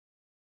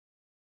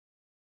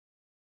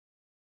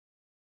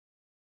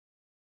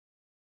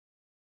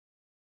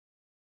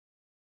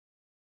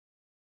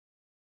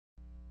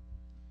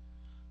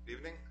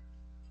evening.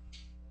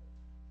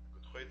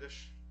 Good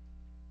Chodesh.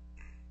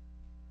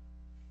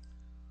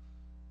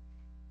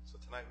 So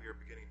tonight we are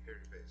beginning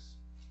Perek Beis,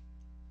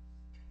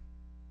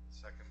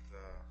 the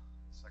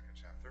second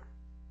chapter.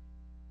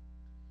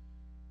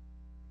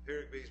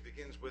 Perek Beis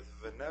begins with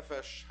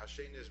V'nefesh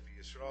hashenis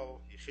b'Yisrael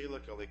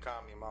yichilek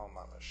elikam imal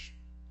mamash.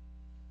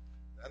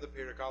 At the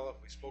Perek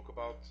Aleph we spoke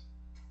about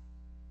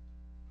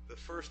the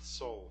first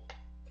soul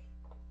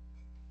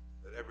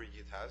that every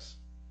Yid has,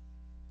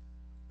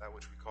 that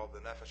which we call the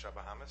Nefesh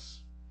HaBahamis.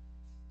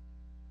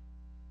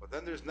 But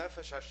then there's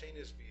Nefesh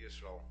Hashenis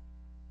b'Yisrael.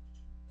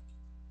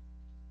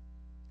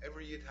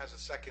 Every Yid has a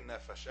second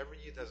Nefesh. Every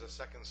Yid has a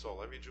second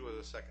soul. Every Jew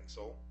has a second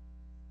soul.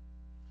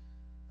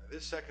 And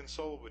this second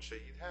soul which a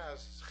Yid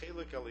has,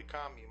 Chelik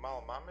Elikam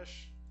Yimal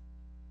Mamish,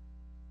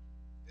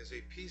 is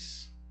a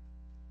piece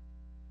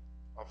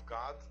of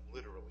God,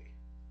 literally.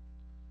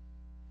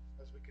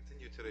 As we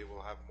continue today,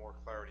 we'll have more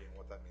clarity on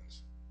what that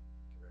means.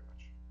 Thank you very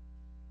much.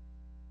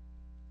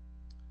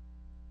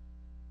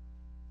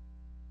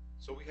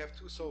 So we have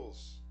two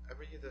souls.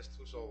 Every Yid has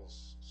two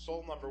souls.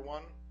 Soul number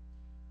one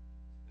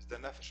is the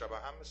Nefesh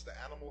HaBahamis, the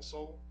animal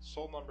soul.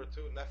 Soul number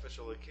two, Nefesh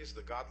Elikis,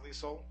 the godly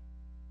soul.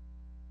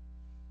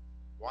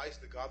 Why is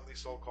the godly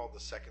soul called the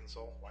second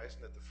soul? Why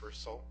isn't it the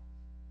first soul?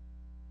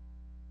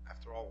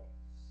 After all,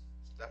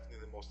 it's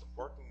definitely the most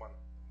important one,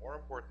 the more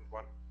important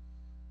one.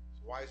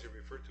 So why is it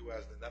referred to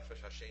as the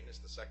Nefesh Hashenis,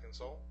 the second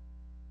soul?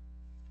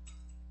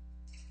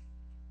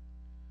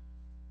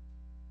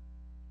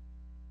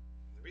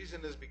 The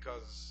reason is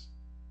because,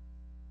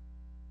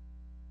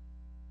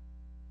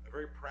 in a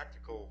very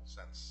practical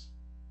sense,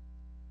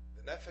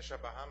 the Nefesh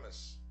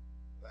HaBahamis,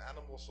 the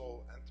animal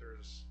soul,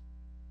 enters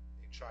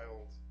a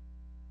child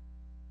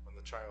when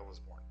the child is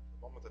born.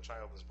 The moment the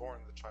child is born,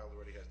 the child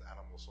already has the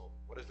animal soul.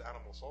 What is the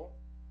animal soul?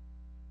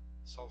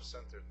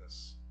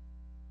 Self-centeredness,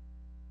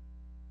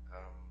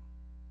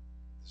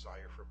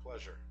 desire for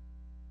pleasure.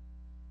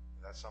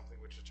 And that's something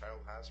which a child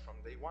has from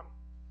day one.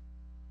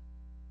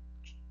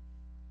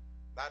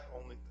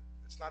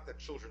 It's not that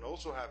children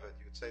also have it.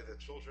 You'd say that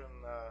children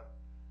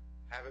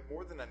have it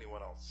more than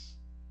anyone else.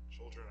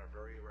 Children are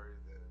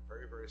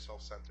very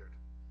self-centered.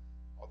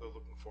 All they're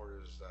looking for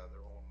is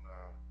their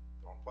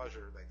own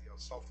pleasure, the idea of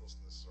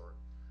selflessness or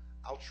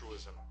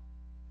altruism,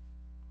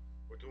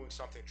 or doing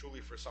something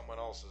truly for someone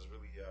else is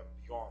really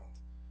beyond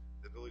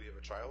the ability of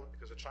a child,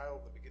 because a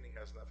child in the beginning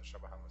has Nefesh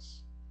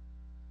HaBahamis.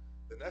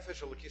 The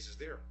Nefesh Elikis is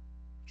there.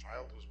 A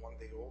child who's 1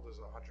 day old is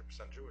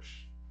 100%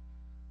 Jewish.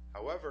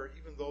 However,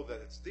 even though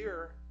that it's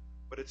there,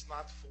 but it's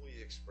not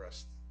fully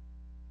expressed.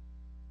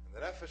 And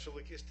the Nefesh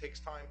Elikis takes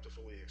time to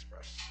fully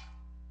express.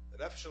 The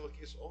Nefesh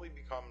Elikis only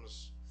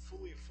becomes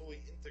fully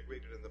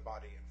integrated in the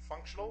body and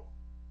functional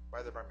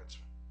by the Bar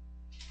Mitzvah.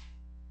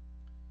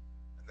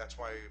 And that's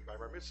why by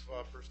Bar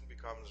Mitzvah a person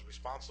becomes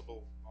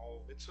responsible for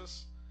all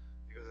mitzvahs,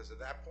 because it's at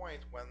that point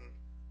when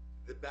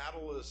the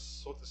battle is,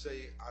 so to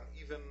say, on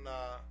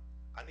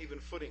even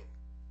footing.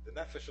 The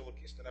Nefesh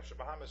Elikis, the Nefesh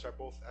HaBahamis are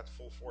both at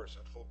full force,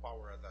 at full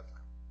power at that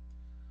time.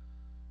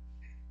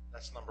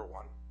 That's number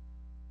one.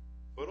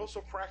 But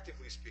also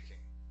practically speaking,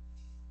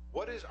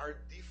 what is our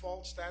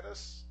default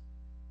status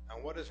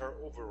and what is our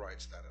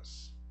override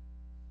status?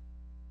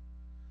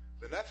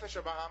 The Nefesh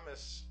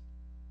HaBahamis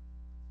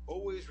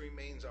always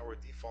remains our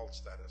default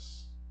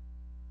status.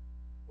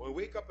 When we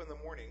wake up in the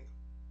morning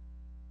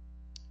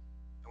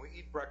and we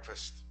eat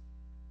breakfast,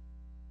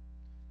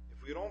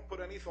 if we don't put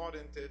any thought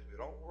into it, we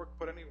don't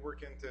put any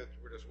work into it,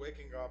 we're just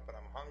waking up and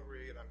I'm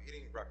hungry and I'm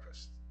eating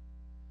breakfast.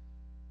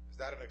 Is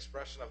that an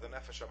expression of the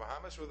Nefesh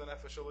HaBahamis or the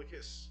Nefesh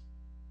Elikis?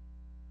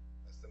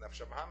 That's the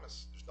Nefesh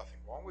HaBahamis. There's nothing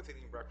wrong with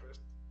eating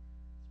breakfast.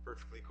 It's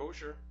perfectly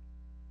kosher.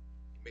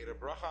 You made a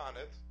bracha on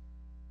it.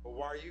 But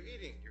why are you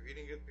eating? You're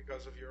eating it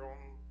because of your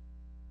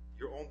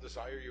own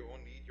desire, your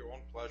own need, your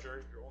own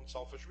pleasure, your own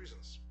selfish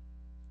reasons.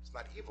 It's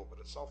not evil, but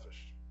it's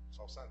selfish,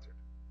 self-centered.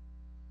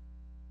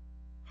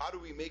 How do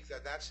we make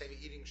that same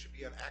eating should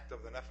be an act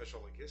of the Nefesh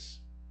Elikis?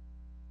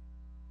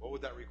 What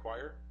would that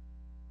require?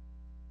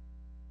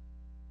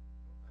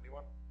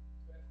 Anyone?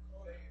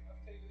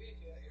 After you eat,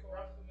 you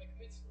have to make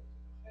mitzvah.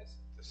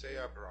 To say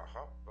a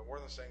bracha, but more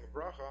than saying a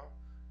bracha,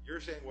 you're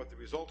saying what the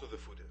result of the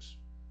food is.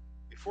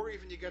 Before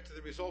even you get to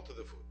the result of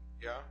the food,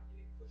 yeah?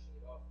 Pushing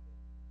it off a bit.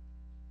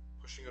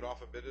 Pushing it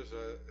off a bit is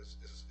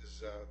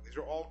these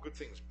are all good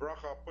things.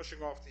 Bracha,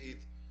 pushing off to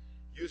eat,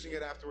 using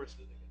it afterwards.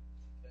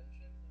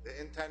 The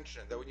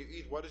intention, that when you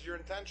eat, what is your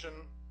intention?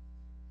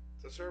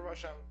 To serve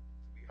Hashem,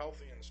 to be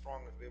healthy and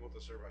strong and to be able to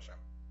serve Hashem.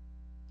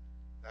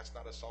 That's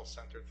not a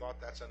self-centered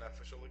thought, that's an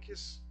Nefesh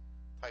Elikis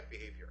type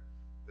behavior.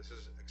 This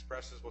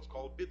expresses what's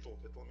called bittul.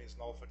 Bittul means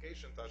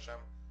nullification to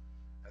Hashem,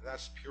 and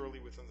that's purely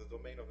within the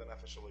domain of the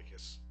Nefesh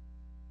Elikis.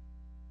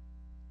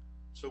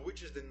 So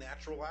which is the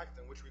natural act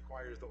and which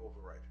requires the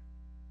override?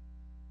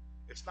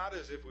 It's not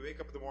as if we wake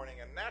up in the morning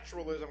and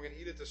natural is I'm going to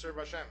eat it to serve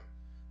Hashem.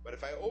 But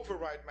if I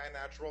override my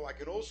natural, I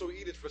can also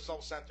eat it for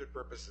self-centered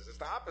purposes. It's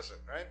the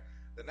opposite, right?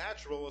 The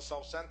natural is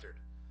self-centered.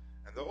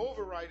 And the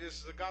override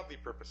is the godly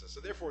purposes.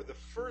 So therefore, the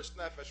first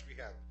nefesh we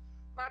have,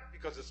 not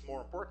because it's more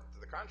important, to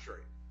the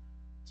contrary,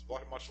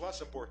 It's much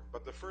less important.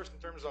 But the first, in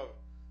terms of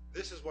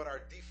this is what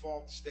our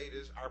default state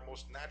is, our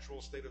most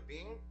natural state of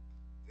being,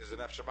 is the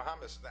nefesh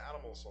bahamis, the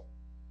animal soul.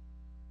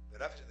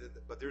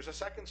 But there's a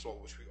second soul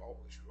which we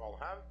all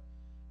have,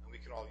 and we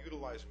can all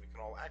utilize, and we can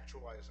all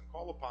actualize and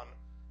call upon,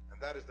 and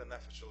that is the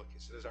nefesh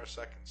elokis. It is our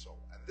second soul.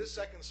 And this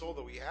second soul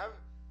that we have,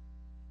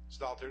 as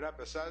the Alter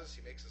Rebbe says,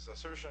 he makes this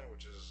assertion,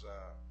 which is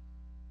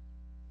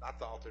not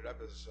the Alter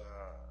Rebbe's,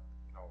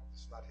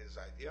 this is not his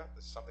idea.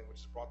 This is something which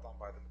is brought down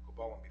by the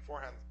Mekubalim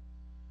beforehand.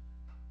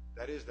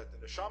 That is that the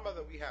neshama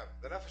that we have,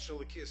 the nefesh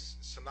elokis, is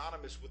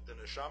synonymous with the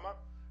neshama.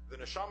 The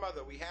neshama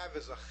that we have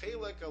is a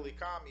chelek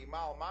elikam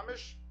imal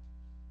mamish.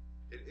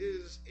 It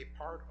is a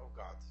part of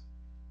God.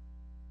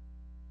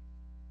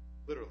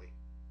 Literally.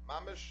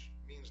 Mamish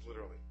means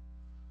literally.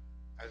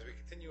 As we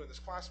continue in this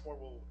class more,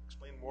 we'll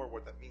explain more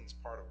what that means,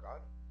 part of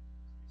God.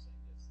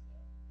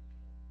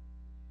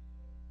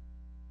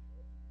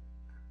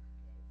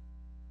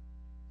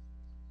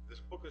 This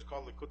book is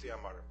called Likutei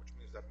Amarim, which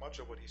means that much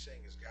of what he's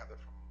saying is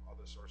gathered from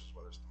other sources,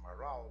 whether it's the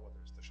Maral, whether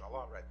it's the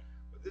Shalah, right?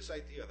 But this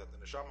idea that the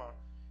neshama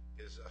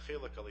is a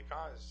chelek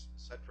elikah is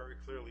said very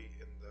clearly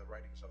in the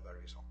writings of the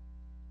Arizal.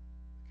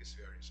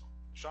 Kisvei Arizal.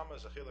 Neshama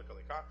is a chelek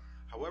elikah.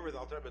 However, the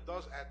Alter Rebbe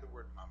does add the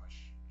word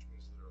mamash, which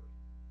means literally.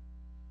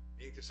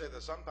 Meaning to say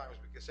that sometimes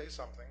we can say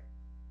something,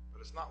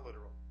 but it's not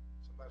literal.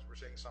 Sometimes we're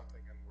saying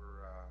something and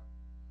we're,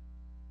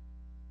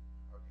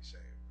 how do you say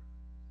it?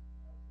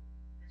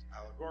 It's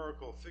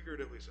allegorical,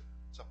 figuratively.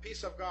 It's a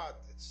piece of God.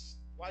 It's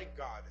like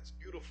God. It's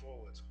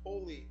beautiful. It's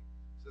holy.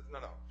 No.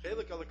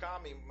 Chelek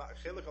elikami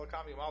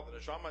mal, the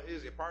neshama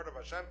is a part of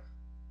Hashem,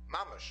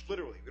 mamash,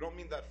 literally. We don't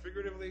mean that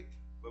figuratively,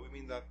 but we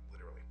mean that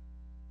literally.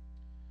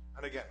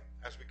 And again,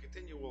 as we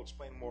continue, we'll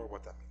explain more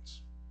what that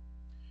means.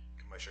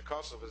 As it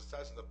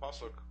says in the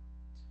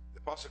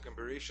pasuk in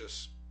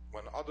Bereshis,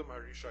 when Adam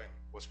HaRishon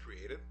was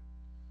created,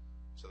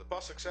 so the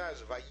pasuk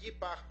says,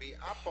 "Vayipach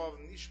bi'apav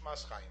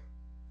nishmas chaim,"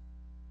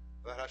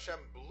 that Hashem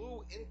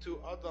blew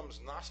into Adam's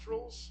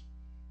nostrils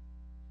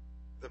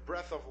the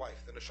breath of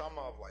life, the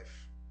neshama of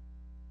life.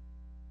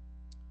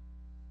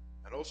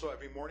 And also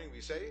every morning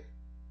we say,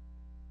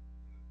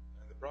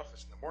 and the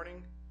brachas in the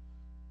morning,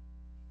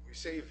 we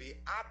say,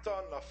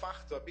 V'ata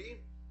nafachta bi,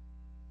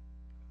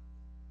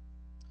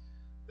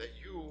 that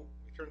you,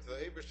 we turn to the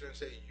Eibishter and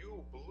say,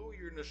 you blew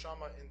your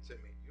neshama into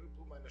me. You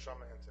blew my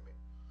neshama into me.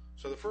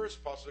 So the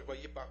first pasuk,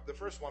 the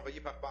first one,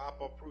 Vayipach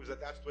ba'apa, proves that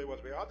that's the way it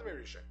was by Adam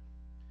HaRishon.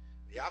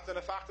 V'ata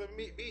nafachta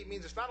bi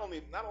means it's not only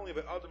by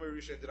Adam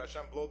HaRishon did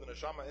Hashem blow the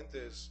neshama into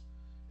his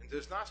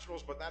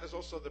nostrils, but that is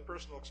also the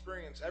personal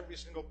experience. Every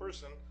single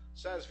person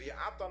says,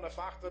 V'ata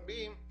nafachta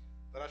bi,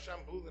 that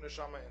Hashem blew the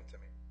neshama into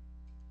me.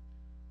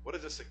 What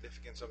is the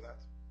significance of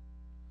that?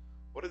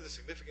 What is the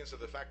significance of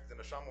the fact that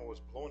the neshama was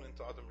blown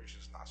into Adam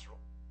Rishon's nostril?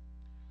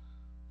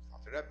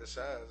 The Rebbe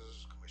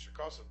says,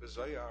 the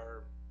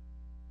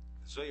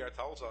Zohar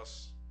tells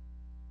us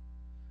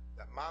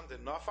that man de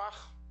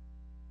nafach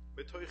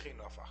betoichi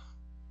nafach,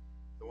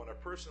 that when a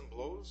person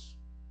blows,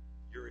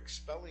 you're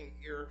expelling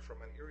air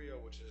from an area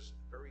which is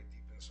very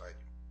deep inside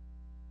you.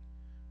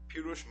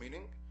 Pirush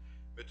meaning,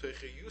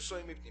 betoichi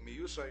yusay mipnimi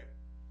yusay,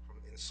 from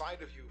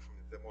inside of you, from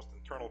the most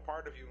internal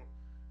part of you.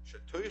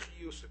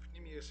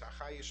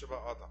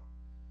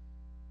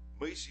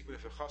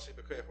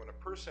 When a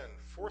person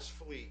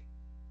forcefully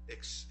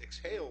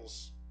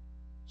exhales,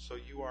 so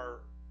you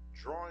are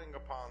drawing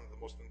upon the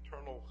most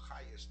internal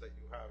chayis that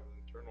you have,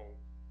 the internal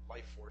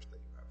life force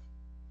that you have.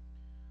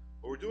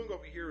 What we're doing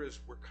over here is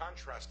we're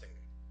contrasting,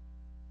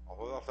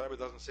 although the Alter Rebbe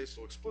doesn't say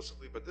so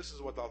explicitly, but this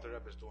is what the Alter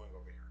Rebbe is doing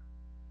over here.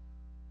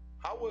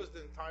 How was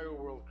the entire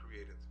world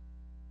created?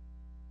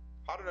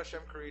 How did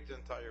Hashem create the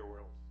entire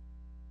world?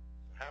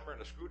 Hammer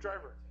and a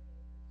screwdriver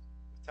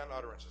with 10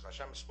 utterances.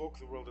 Hashem spoke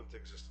the world into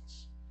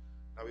existence.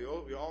 Now we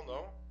all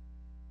know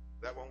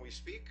that when we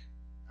speak,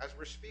 as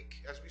we're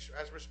speaking,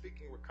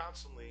 we're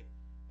constantly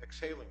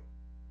exhaling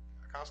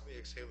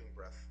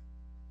breath.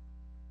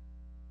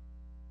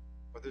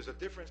 But there's a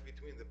difference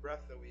between the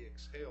breath that we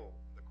exhale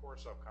in the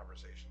course of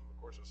conversation, in the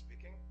course of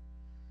speaking,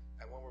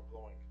 and when we're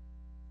blowing.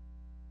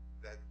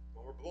 That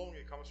when we're blowing,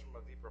 it comes from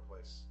a deeper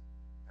place,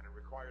 and it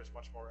requires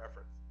much more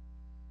effort.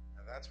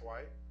 And that's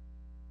why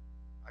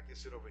I can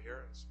sit over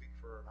here and speak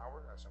for an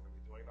hour, as I'm going to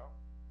be doing now,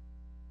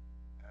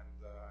 and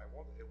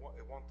it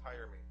won't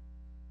tire me.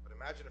 But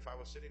imagine if I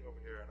was sitting over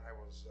here and I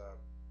was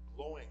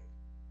blowing.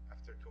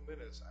 After 2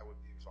 minutes, I would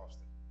be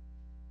exhausted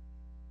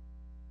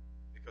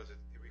because it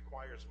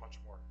requires much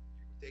more.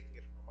 You're taking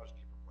it from a much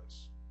deeper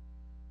place.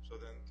 So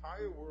the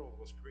entire world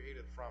was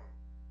created from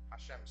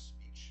Hashem's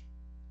speech,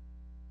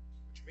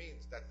 which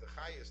means that the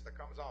chayis that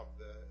comes out,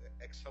 the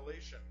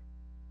exhalation,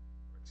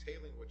 or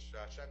exhaling, which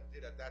Hashem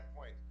did at that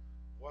point,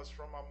 was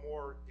from a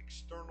more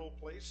external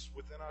place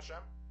within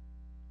Hashem,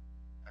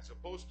 as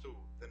opposed to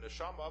the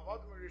neshama of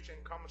Adam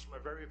HaRishon comes from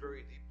a very,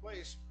 very deep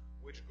place,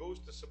 which goes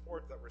to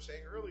support that we're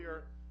saying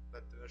earlier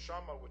that the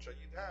neshama which a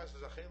yid has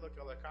is a chelek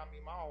elikam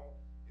imal,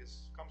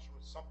 comes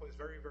from someplace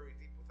very, very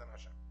deep within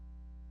Hashem.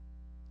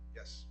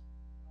 Yes.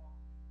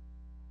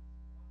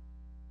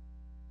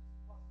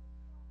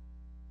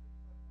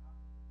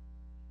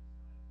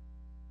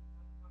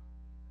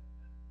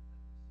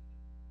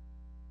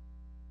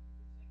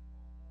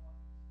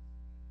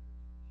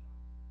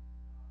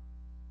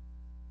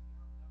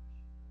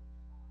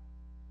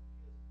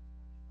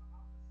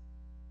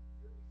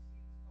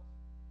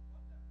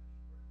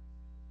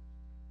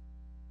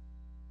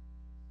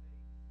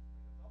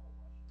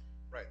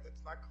 Right,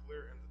 that's not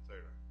clear in the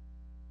Torah.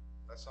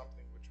 That's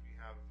something which we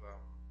have from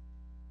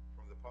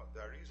the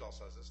Arizal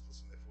says this.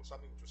 Listen, if it was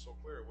something which was so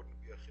clear, it wouldn't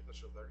be a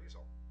chiddush of the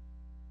Arizal.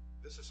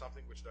 This is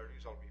something which the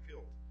Arizal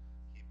revealed.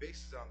 He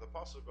bases it on the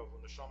pasuk of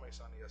Neshama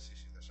Isani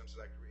Asisi. The Hashem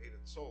says, "I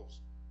created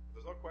souls."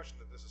 But there's no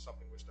question that this is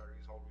something which the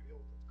Arizal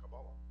revealed. It's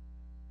Kabbalah.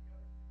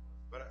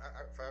 But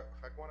if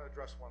I want to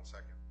address 1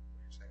 second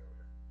what you're saying over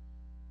here.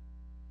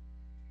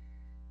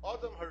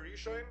 Adam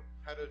Harishon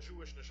had a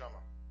Jewish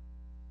neshama.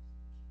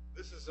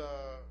 This is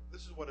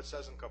what it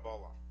says in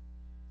Kabbalah.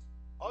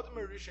 Adam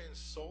Harishon's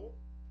soul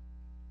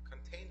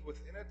contained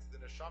within it the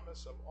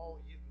neshamas of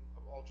all Yidden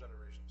of all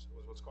generations. It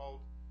was what's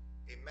called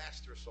a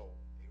master soul,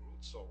 a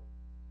root soul,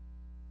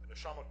 a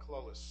neshama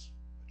klalis,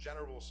 a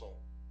general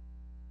soul.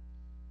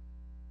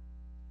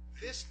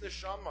 This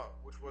neshama,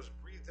 which was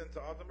breathed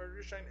into Adam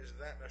Harishon, is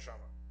that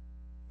neshama.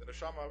 The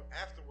neshama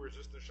afterwards,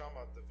 this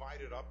neshama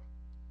divided up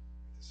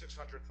into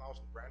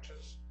 600,000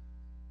 branches.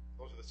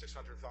 Those are the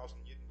 600,000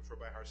 Yidden which were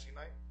by Har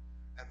Sinai.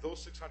 And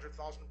those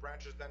 600,000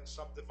 branches then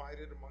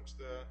subdivided amongst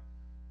the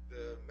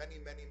many,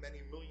 many,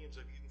 many millions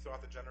of Yidden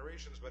throughout the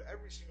generations. But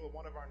every single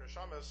one of our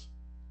neshamas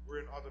were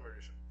in Adam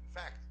Harishon. In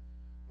fact,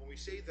 when we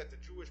say that the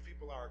Jewish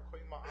people are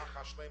koima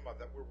acha shlema,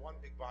 that we're one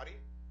big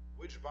body,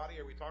 which body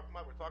are we talking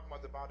about? We're talking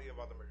about the body of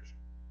Adam Harishon.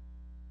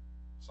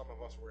 Some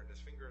of us were in his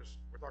fingers.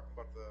 We're talking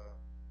about the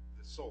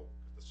soul,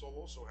 because the soul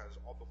also has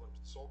all the limbs.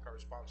 The soul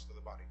corresponds to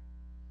the body.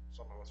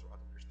 Some of us are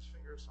Adam Harishon's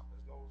fingers, some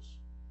his nose,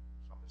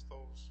 some his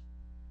toes.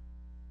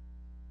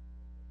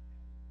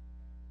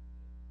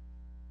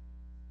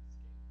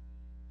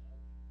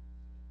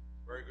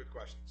 Very good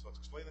question. So it's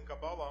explained in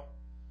Kabbalah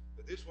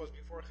that this was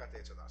before Chet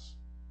Eitzadas.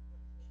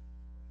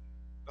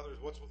 In other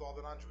words, what's with all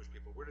the non-Jewish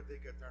people? Where did they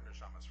get their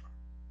neshamas from?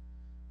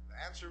 The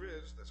answer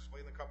is, that's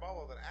explained in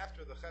Kabbalah, that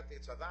after the Chet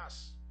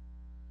Eitzadas,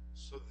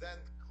 so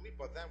then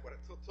Klipa,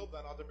 till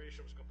then Adam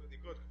Harishon was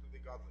completely good, completely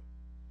godly.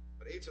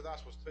 But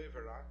Eitzadas was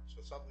Tevera,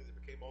 so suddenly they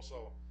became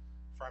also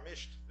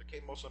farmished,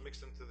 became also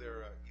mixed into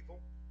their evil,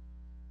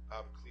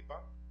 Klipa.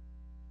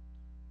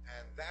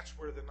 And that's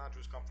where the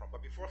non-Jews come from.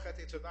 But before Chet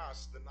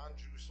Eitzadas, the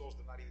non-Jewish souls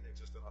did not even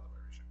exist in Adam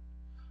Harishon.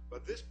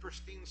 But this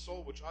pristine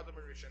soul which Adam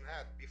Harishon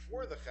had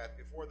before the Chet,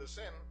 before the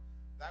sin,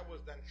 that was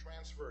then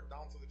transferred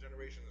down to the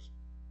generations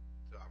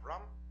to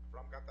Avram.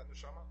 Avram got that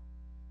neshama,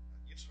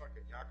 Yitzchak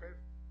and Yaakov.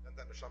 Then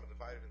that neshama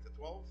divided into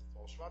 12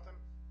 Shvatim,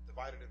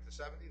 divided into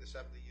 70, the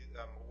 70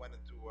 who went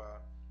into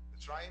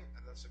Mitzrayim,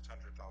 and then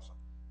 600,000.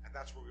 And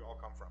that's where we all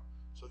come from.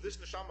 So this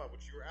neshama,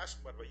 which you were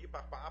asking about,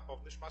 Vayipach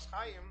Ba'apav Nishmas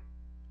Chaim,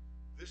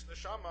 this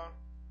neshama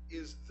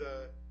is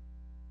the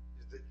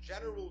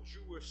general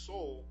Jewish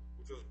soul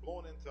which was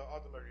blown into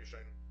Adam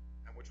Harishon,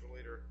 and which will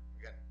later,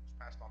 again, was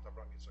passed on to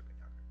Abraham, Yitzchak, and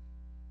Yaakov.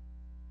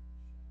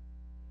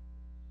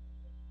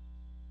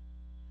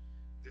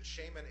 Did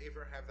Shem and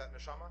Aver have that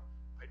neshama?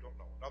 I don't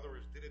know. In other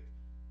words, did it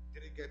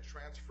get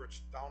transferred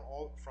down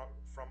all from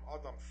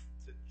Adam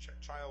to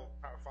child,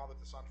 father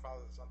to son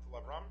to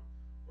Abraham,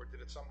 or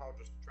did it somehow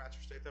just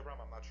transfer straight to Abraham?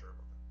 I'm not sure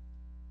about that.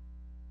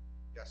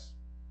 Yes.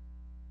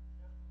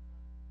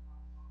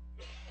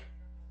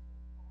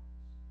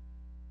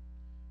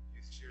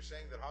 You're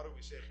saying that how do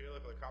we say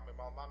Chilek L'Kamei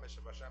Mal Mamish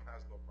if Hashem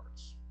has no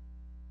parts?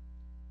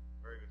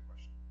 Very good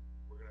question.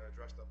 We're going to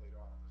address that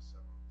later on in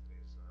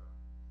today's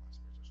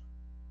class.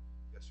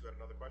 Yes, you had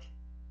another question?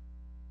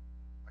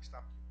 I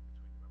stopped you in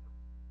between,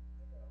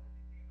 remember?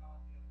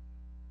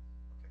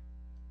 Okay.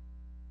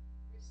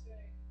 We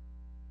say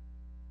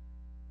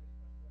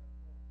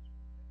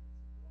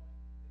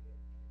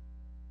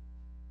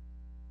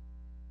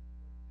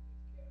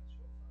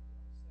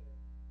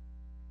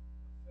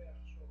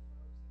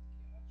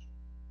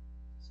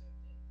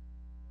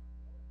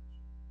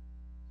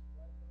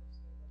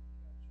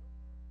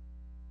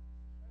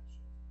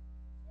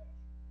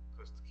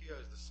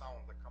is the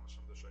sound that comes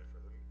from the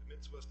shofar. The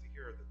mitzvah is to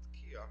hear the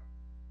tekiah,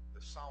 the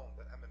sound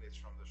that emanates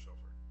from the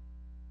shofar.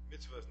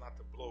 Mitzvah is not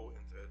to blow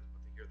into it, but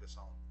to hear the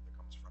sound that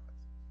comes from it.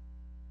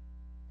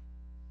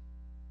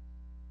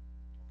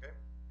 Okay?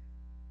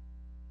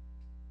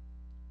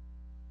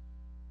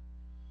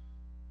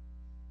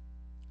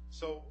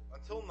 So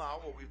until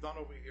now, what we've done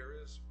over here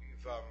is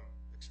we've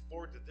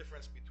explored the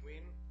difference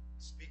between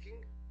speaking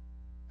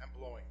and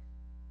blowing.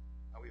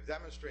 And we've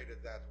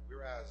demonstrated that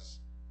whereas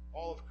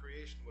all of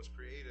creation was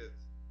created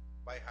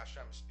by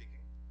Hashem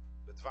speaking.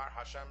 The Dvar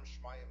Hashem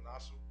Shmayim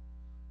Nasu.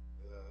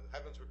 The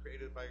heavens were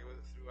created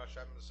through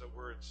Hashem's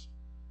words.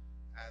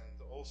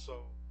 And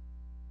also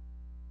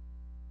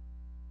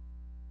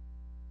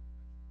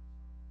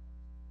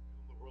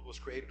the world was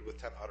created with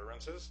 10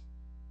 utterances.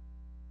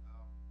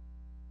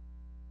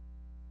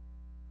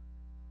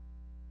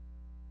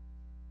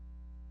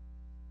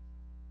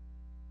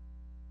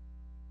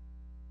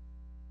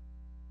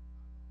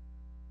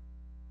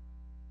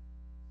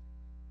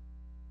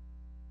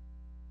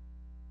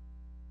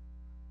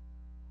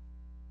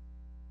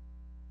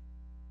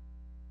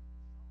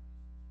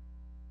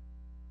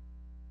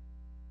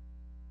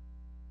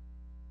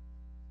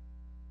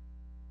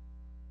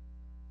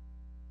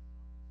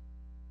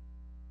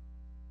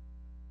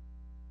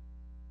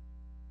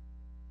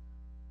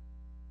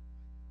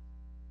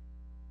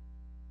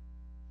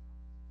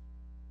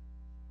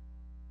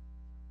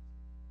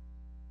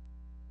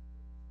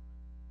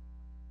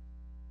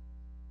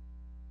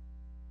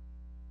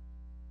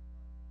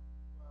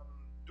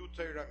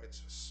 do Torah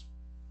mitzvahs.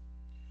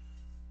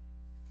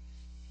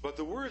 But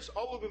the words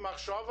Alu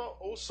b'machshava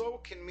also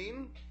can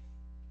mean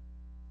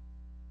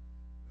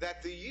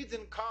that the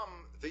Yidden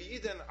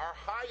are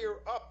higher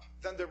up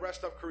than the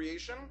rest of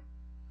creation,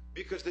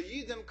 because the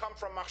Yidden come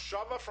from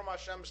machshava, from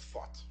Hashem's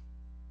thought.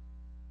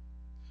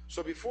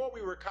 So before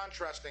we were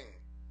contrasting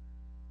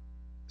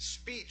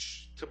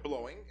speech to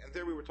blowing, and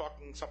there we were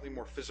talking something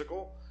more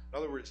physical. In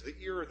other words, the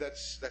ear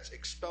that's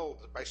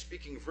expelled by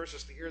speaking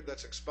versus the ear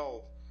that's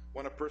expelled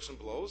when a person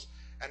blows.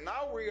 And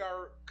now we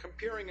are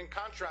comparing and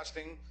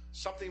contrasting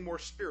something more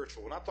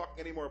spiritual. We're not talking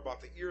anymore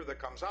about the ear that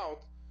comes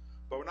out,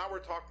 but now we're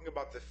talking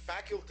about the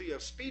faculty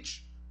of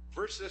speech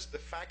versus the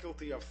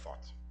faculty of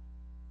thought.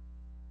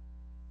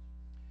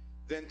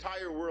 The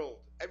entire world,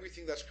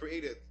 everything that's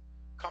created,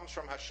 comes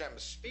from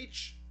Hashem's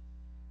speech,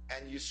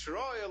 and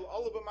Yisrael,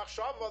 all of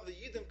Machshava, the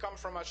Yidden come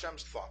from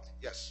Hashem's thought.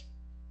 Yes?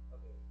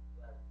 Okay,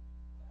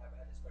 I haven't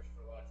had this question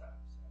for a long time,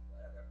 so I'm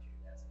glad I have the opportunity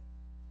to ask it.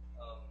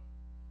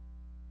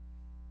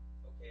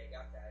 Okay, I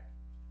got that,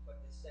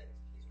 but this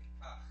sentence begins with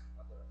Kach,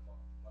 other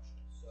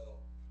mushroom.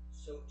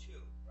 So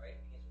too, right?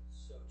 It begins with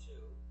so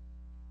too.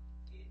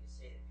 He didn't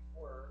say it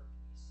before.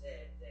 He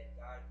said that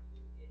God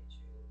blew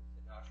into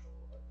the nostril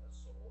of a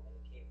soul, and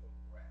it came from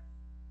breath,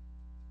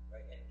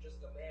 right? And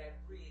just a man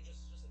breathes,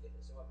 just like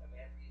this. So a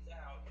man breathes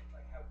out, and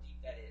like how deep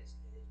that is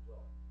in his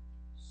blowing.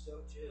 So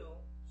too,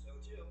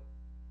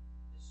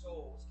 the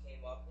souls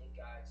came up in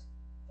God's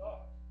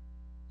thought.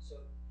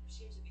 So there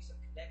seems to be some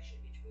connection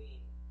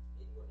between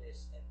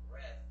inwardness and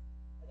breath,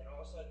 and then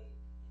all of a sudden,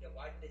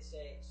 why did it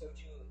say so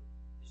too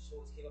the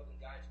souls came up in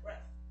God's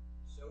breath?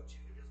 So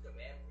too, just a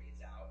man breathes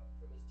out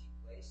from his deep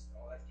place and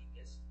all that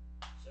deepness.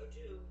 So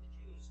too the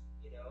Jews,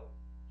 just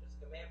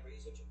like a man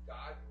breathes, so too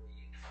God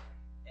breathes,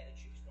 and the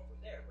Jews come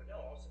from there. But no,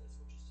 all of a sudden it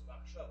switches to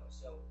machshava.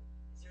 So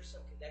is there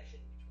some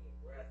connection between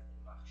breath and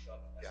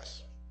machshava?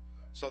 Yes.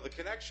 So the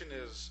connection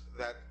is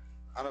that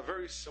on a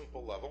very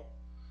simple level,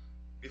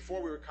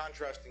 before we were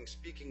contrasting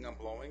speaking and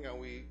blowing, and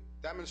we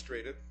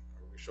demonstrated,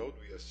 or we showed,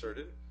 we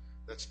asserted,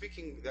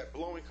 that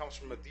blowing comes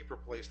from a deeper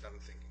place than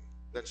thinking,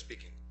 than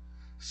speaking.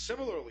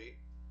 Similarly,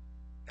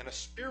 in a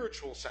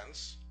spiritual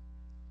sense,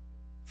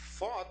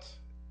 thought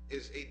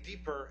is a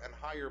deeper and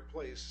higher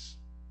place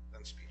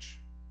than speech.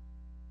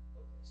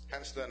 Okay, so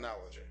Hence the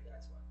analogy.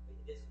 That's why. But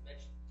it doesn't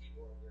mention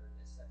deeper here in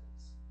this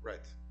sentence.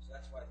 Right. So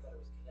that's why I thought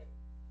it was connected.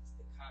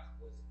 The Kach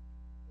was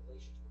in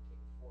relation to what came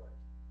before it.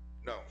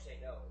 No. You say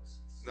no. It's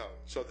No.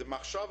 So the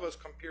machshava is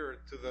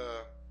compared to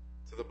the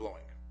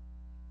blowing.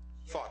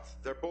 yeah. Thought.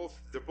 They're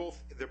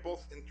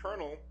both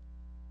internal,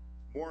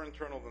 more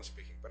internal than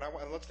speaking. But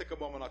let's take a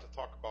moment now to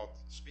talk about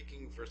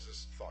speaking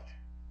versus thought.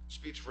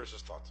 Speech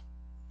versus thought.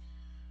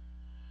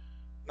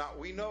 Now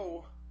we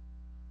know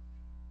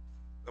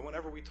that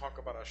whenever we talk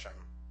about Hashem,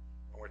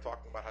 when we're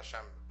talking about Hashem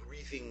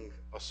breathing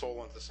a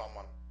soul into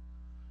someone,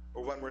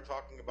 or when we're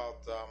talking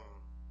about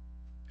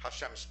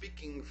Hashem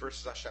speaking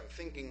versus Hashem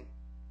thinking,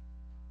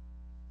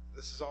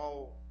 this is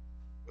all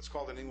what's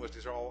called in English,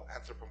 these are all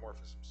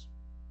anthropomorphisms.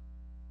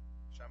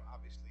 Hashem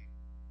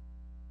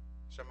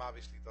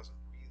obviously doesn't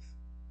breathe,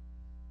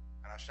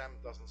 and Hashem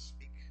doesn't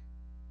speak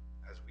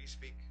as we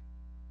speak.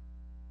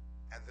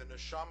 And the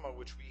neshama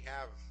which we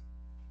have,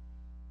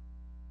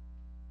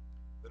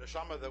 the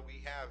neshama that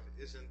we have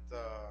isn't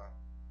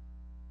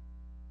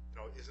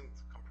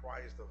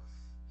comprised of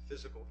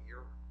physical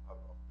air, of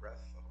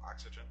breath, of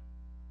oxygen.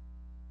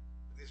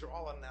 These are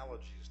all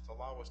analogies to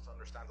allow us to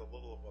understand a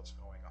little of what's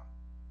going on.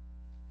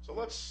 So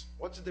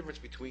what's the difference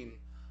between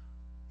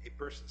a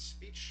person's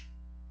speech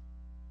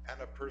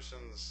and a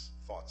person's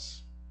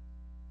thoughts?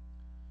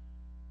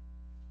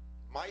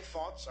 My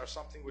thoughts are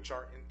something which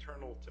are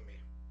internal to me.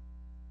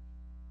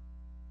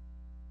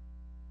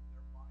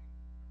 They're mine.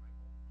 They're my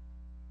own.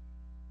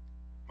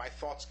 My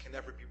thoughts can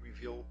never be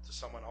revealed to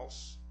someone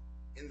else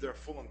in their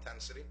full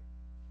intensity.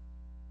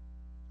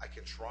 I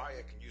can try,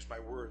 I can use my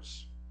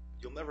words.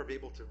 You'll never be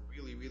able to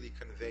really, really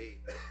convey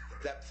the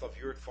depth of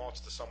your thoughts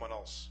to someone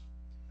else.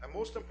 And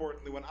most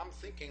importantly, when I'm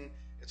thinking,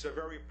 it's a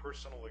very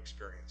personal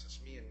experience. It's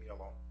me and me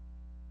alone.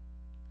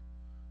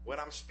 When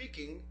I'm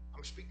speaking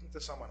to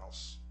someone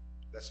else.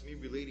 That's me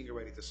relating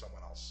already to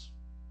someone else.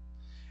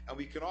 And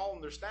we can all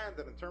understand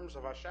that in terms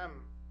of Hashem,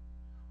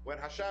 when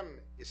Hashem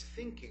is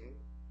thinking,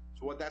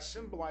 so what that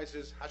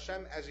symbolizes,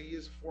 Hashem as He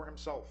is for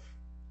Himself,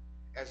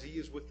 as He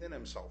is within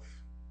Himself,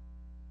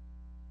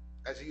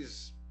 as He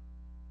is,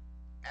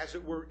 as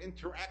it were,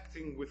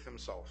 interacting with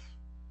Himself.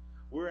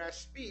 Whereas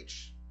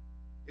speech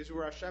is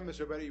where Hashem is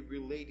already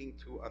relating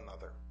to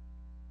another.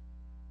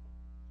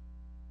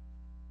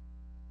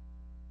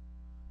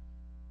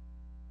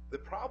 The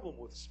problem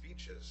with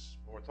speech is,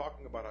 when we're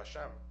talking about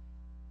Hashem,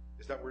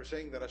 is that we're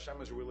saying that Hashem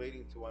is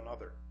relating to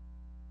another.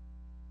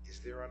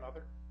 Is there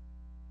another?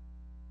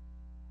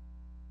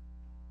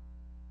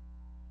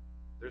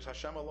 There's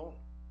Hashem alone.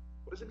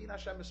 What does it mean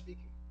Hashem is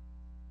speaking?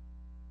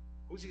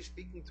 Who's He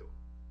speaking to?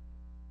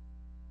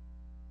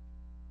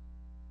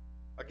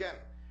 Again,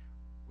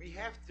 we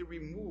have to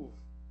remove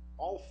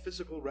all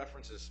physical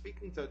references.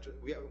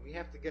 We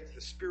have to get to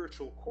the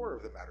spiritual core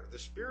of the matter. The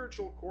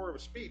spiritual core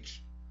of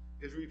speech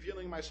is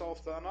revealing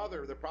myself to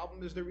another. The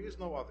problem is there is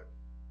no other.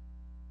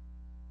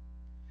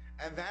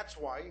 And that's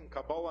why in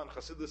Kabbalah and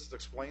Chassidus it's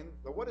explained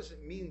that what does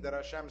it mean that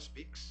Hashem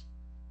speaks?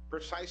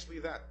 Precisely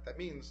that. That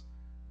means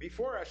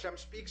before Hashem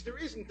speaks, there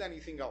isn't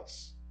anything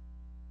else.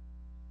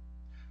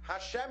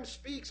 Hashem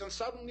speaks and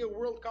suddenly a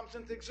world comes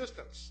into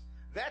existence.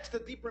 That's the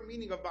deeper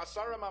meaning of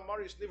Basara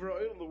Mamaris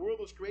Nivra Oil. The world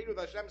was created with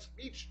Hashem's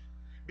speech,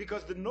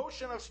 because the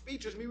notion of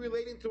speech is me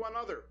relating to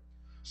another.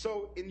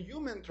 So in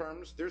human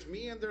terms, there's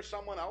me and there's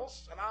someone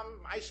else, and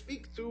I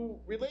speak to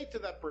relate to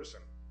that person.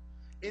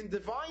 In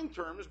divine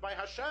terms, by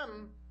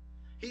Hashem,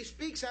 He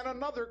speaks and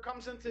another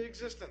comes into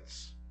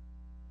existence.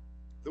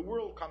 The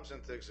world comes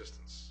into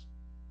existence.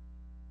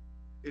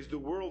 Is the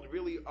world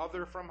really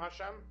other from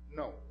Hashem?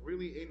 No.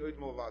 Really, Ein Od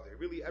Milvado.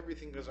 Really,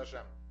 everything is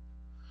Hashem.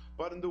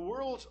 But in the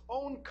world's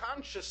own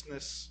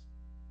consciousness,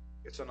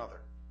 it's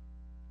another.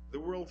 The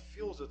world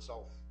feels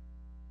itself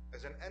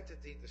as an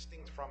entity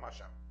distinct from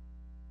Hashem.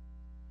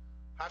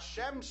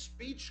 Hashem's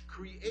speech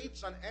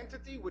creates an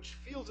entity which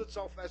feels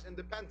itself as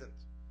independent,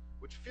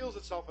 which feels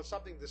itself as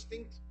something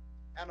distinct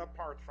and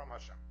apart from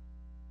Hashem.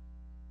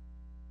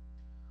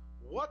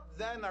 What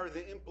then are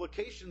the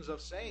implications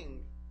of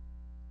saying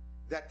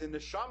that the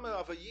neshama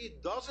of a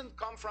yid doesn't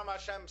come from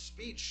Hashem's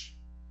speech,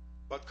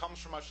 but comes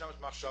from Hashem's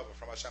machshava,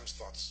 from Hashem's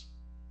thoughts?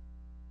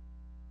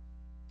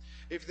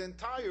 If the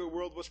entire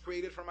world was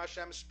created from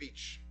Hashem's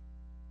speech,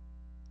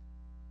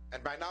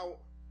 and by now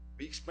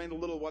we explained a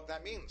little what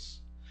that means,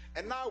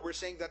 and now we're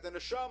saying that the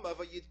neshama of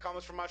a yid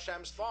comes from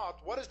Hashem's thought,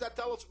 what does that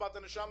tell us about the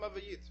neshama of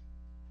a yid?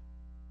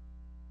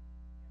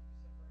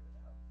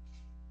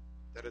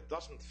 That it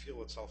doesn't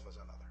feel itself as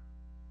another.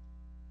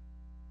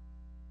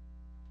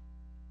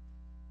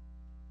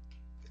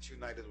 It's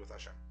united with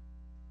Hashem.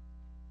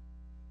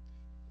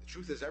 The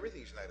truth is,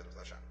 everything is united with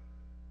Hashem.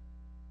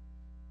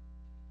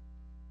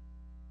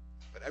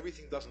 But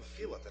everything doesn't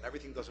feel it, and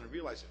everything doesn't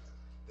realize it.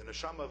 The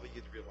neshama of a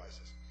yid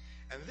realizes.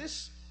 And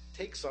this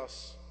takes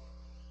us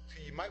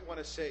to, you might want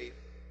to say,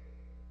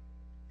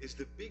 is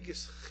the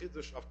biggest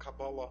chiddush of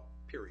Kabbalah,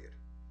 period.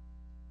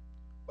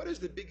 What is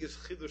the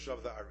biggest chiddush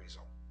of the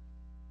Arizal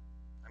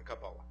and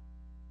Kabbalah?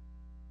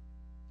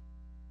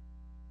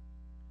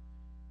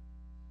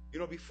 You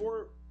know,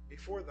 before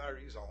the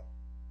Arizal,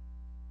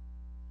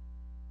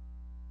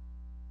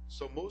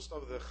 so most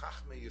of the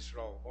Chachmei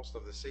Yisrael, most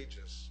of the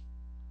sages,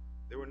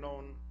 they were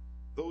known,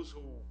 those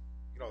who,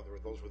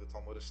 those were the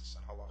Talmudists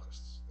and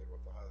Halachists. They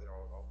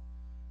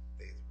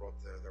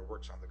wrote their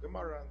works on the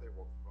Gemara, and they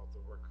wrote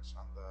the works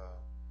on the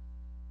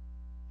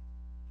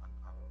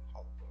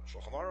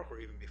Shulchan Aruch, or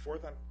even before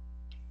then,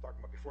 talking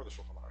about before the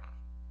Shulchan Aruch.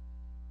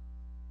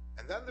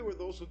 And then there were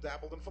those who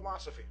dabbled in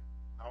philosophy.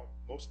 Now,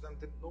 most of them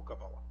didn't know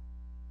Kabbalah.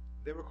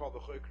 They were called the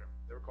Choikrim.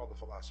 They were called the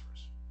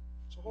philosophers.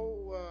 It's a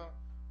whole,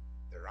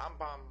 the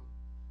Rambam,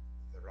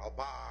 the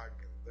Ralbag,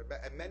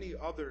 and many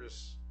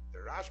others, the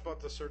Rashba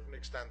to a certain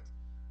extent,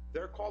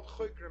 they're called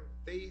Choikrim.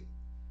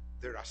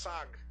 The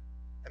Rasag,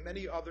 and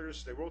many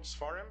others, they wrote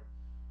Sfarim,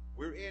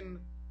 wherein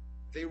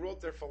they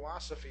wrote their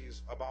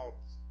philosophies about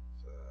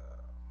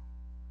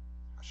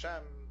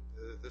Hashem,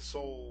 the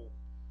soul,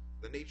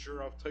 the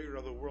nature of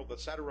Torah, the world,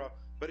 etc.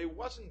 But it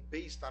wasn't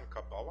based on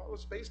Kabbalah, it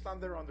was based on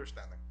their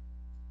understanding.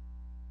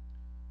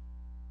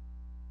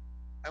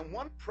 And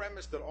one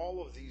premise that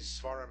all of these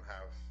Sfarim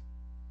have,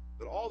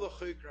 that all the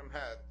Choikrim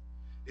had,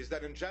 is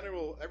that in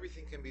general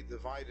everything can be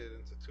divided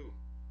into two.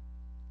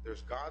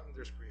 There's God and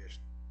there's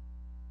creation.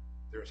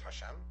 There's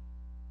Hashem,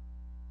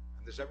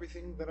 and there's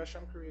everything that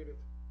Hashem created.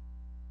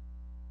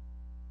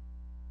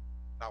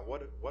 Now,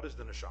 what is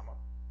the neshama?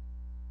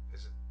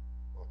 Is it?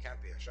 Well, it can't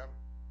be Hashem.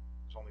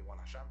 There's only one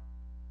Hashem.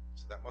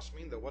 So that must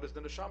mean that what is the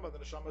neshama? The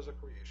neshama is a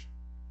creation.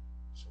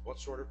 So what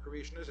sort of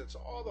creation is it? So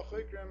all the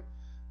Choikrim,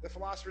 the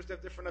philosophers, they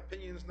have different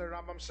opinions, and the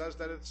Rambam says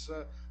that it's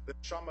the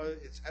neshama,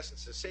 its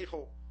essence is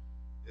seichel,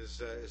 is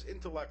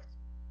intellect,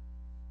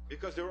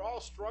 because they were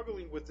all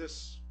struggling with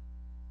this.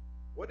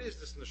 What is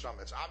this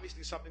neshama? It's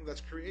obviously something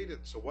that's created.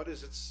 So what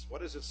is its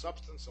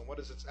substance and what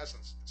is its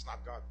essence? It's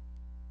not God.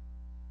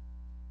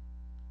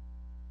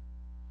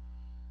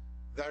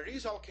 The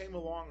Arizal came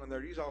along, and the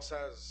Arizal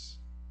says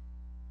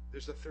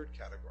there's a third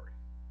category.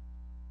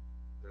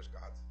 There's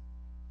God.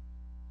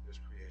 There's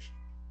creation.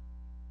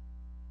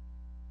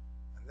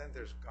 And then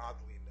there's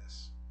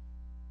godliness.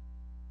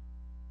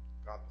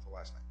 God with the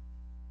last name.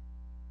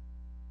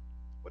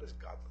 What is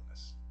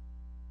godliness?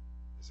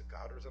 Is it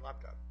God or is it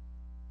not God?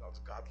 No, it's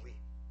godly.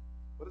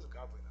 What is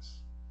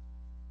godliness?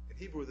 In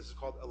Hebrew, this is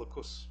called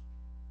elikus.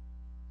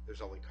 There's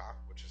elikah,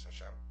 which is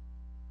Hashem.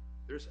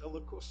 There's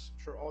elikus.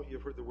 I'm sure all you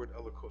have heard the word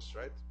elikus,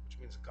 right? Which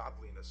means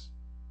godliness.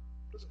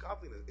 What is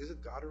godliness? Is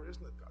it God or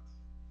isn't it God?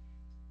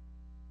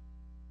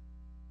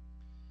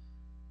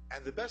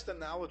 And the best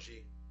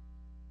analogy,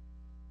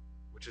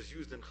 which is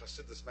used in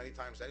Chassidus many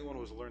times, anyone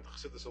who has learned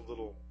Chassidus a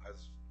little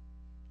has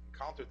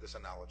encountered this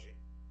analogy,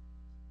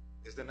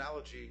 is the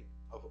analogy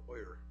of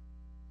oir,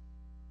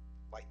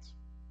 light,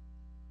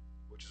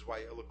 which is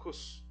why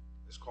elikus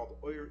is called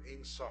Oyer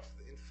Ein Sof,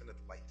 the infinite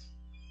light.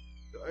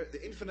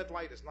 The infinite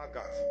light is not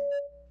God.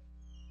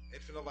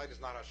 Infinite light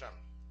is not Hashem.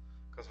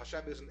 Because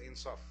Hashem isn't Ein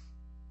Sof.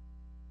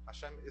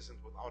 Hashem isn't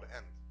without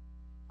end.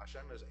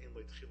 Hashem is Ein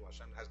Lo Tchila.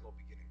 Hashem has no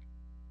beginning.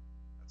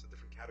 That's a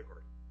different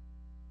category.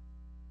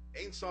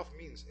 Ein Sof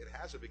means it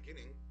has a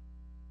beginning.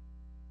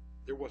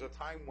 There was a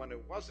time when it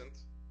wasn't,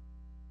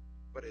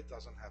 but it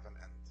doesn't have an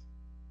end.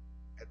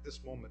 At this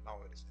moment now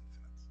it is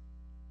infinite.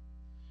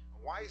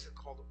 And why is it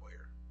called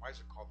Oyer? Why is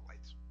it called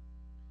light?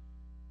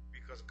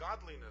 Because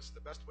godliness,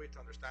 the best way to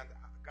understand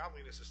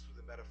godliness is through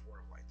the metaphor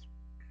of light.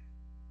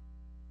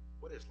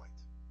 What is light?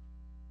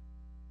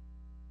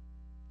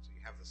 So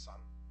you have the sun,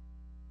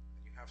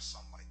 and you have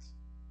sunlight.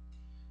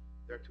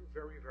 There are two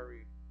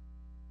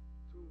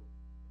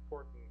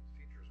important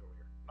features over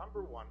here.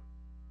 Number one,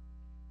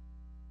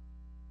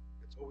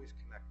 it's always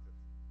connected.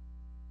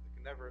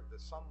 The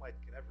sunlight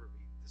can never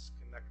be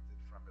disconnected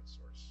from its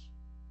source.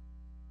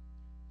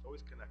 It's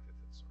always connected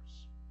to its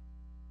source.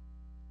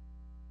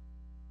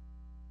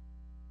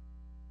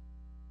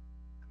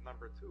 And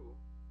number two,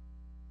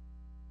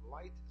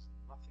 light is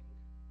nothing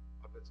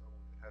of its own.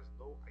 It has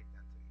no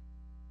identity.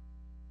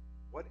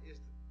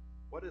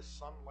 What does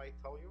sunlight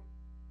tell you?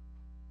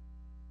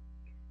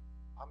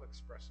 I'm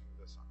expressing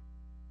the sun.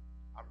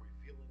 I'm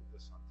revealing the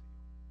sun to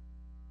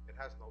you. It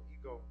has no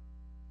ego.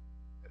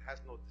 It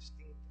has no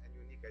distinct and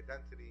unique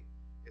identity.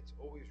 It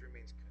always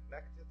remains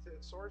connected to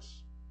its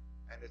source,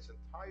 and its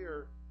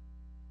entire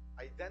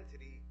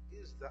identity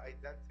is the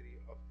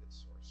identity of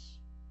its source.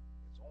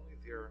 It's only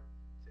there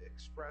to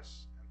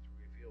express and to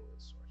reveal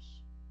its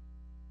source.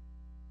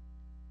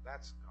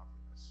 That's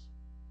godliness.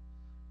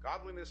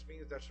 Godliness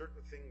means that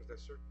certain things,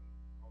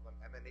 call them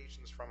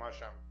emanations from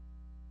Hashem,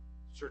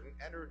 certain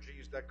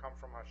energies that come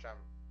from Hashem.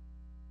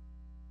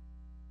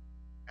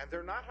 And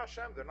they're not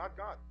Hashem, they're not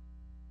God.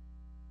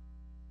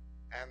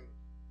 And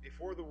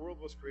before the world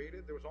was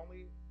created, there was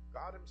only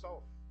God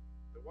Himself.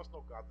 There was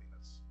no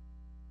godliness.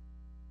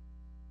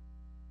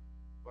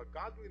 But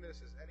godliness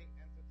is any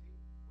entity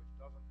which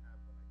doesn't have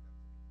an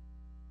identity.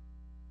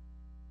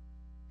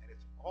 And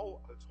its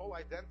whole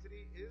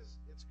identity is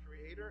its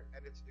creator,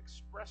 and it's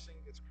expressing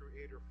its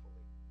creator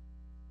fully.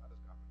 That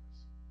is godliness.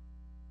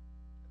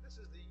 And this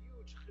is the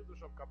huge chidush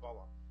of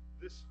Kabbalah,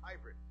 this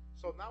hybrid.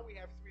 So now we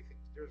have three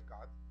things. There's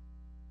God.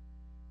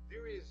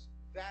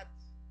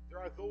 There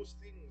are those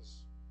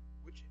things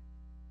which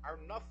are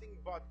nothing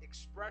but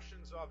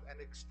expressions of and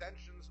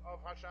extensions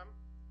of Hashem,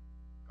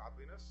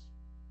 godliness.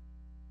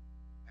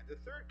 And the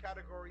third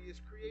category is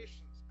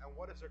creations. And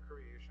what is a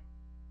creation?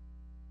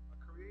 A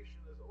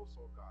creation is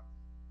also God,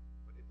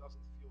 but it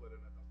doesn't feel it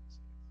and it doesn't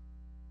see it.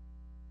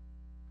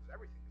 Because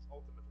everything is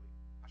ultimately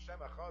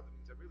Hashem Echad,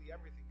 means that really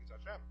everything is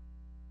Hashem.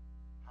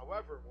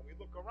 However, when we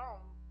look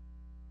around,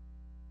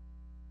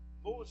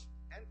 most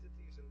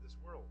entities in this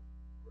world,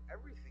 or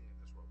everything in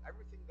this world,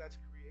 everything that's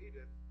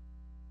created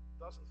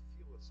doesn't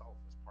feel itself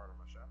as part of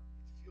Hashem.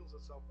 It feels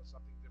itself as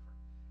something different.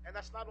 And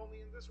that's not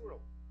only in this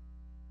world.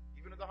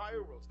 Even in the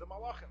higher worlds, the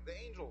Malachim, the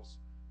angels,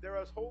 they're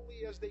as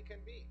holy as they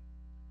can be.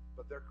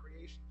 But they're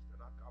creations,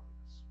 they're not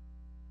godliness.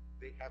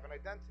 They have an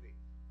identity,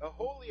 a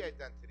holy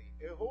identity,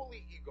 a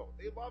holy ego.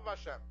 They love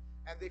Hashem,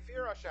 and they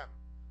fear Hashem.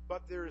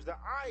 But there's the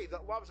I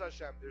that loves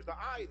Hashem. There's the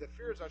I that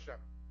fears Hashem.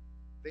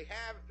 They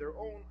have their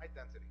own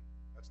identity.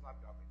 That's not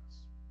godliness.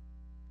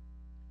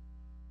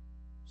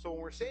 So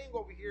when we're saying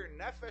over here,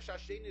 Nefesh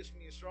Hashenis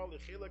min Yisrael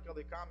l'chilek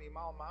alikam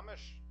imal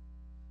mamish,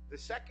 the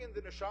second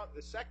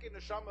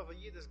neshama of a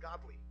Yid is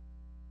godly.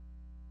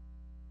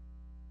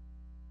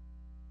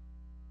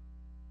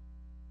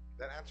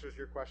 That answers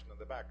your question in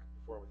the back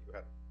before what you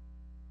had.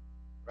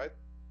 Right?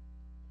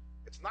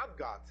 It's not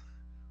God.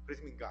 What does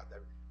it mean God?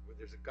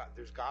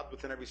 There's God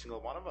within every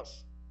single one of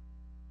us.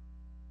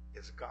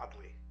 It's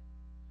godly.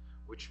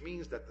 Which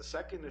means that the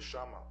second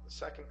neshama, the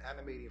second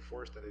animating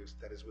force that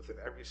is within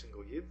every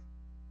single Yid,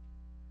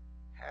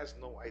 has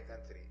no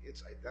identity.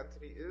 Its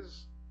identity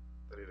is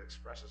that it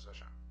expresses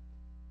Hashem.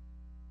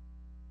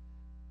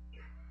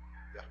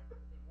 Yeah.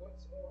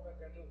 What's Or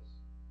HaGanuz?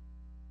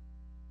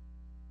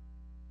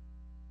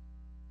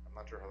 I'm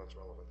not sure how that's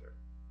relevant there.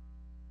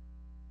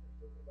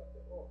 We're talking about the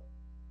Or.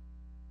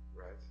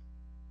 Right.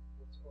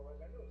 What's Or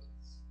HaGanuz?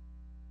 It's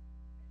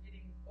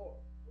hitting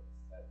Or. What's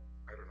that?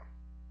 I don't know.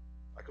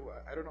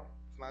 I don't know.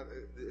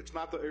 It's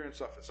not the Aaron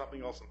stuff. It's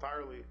something else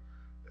entirely.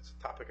 It's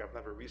a topic I've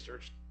never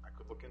researched. I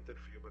could look into it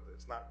for you, but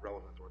it's not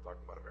relevant to what we're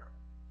talking about Aaron.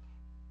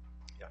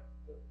 Yeah.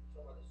 You're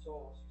talking about the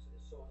souls. You said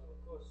the souls of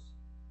Elokus.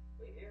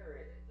 But here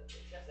it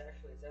says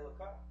actually it's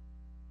Elokah.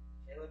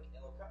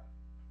 Elokah.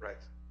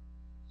 Right.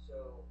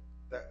 So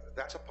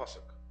that's a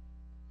pasuk.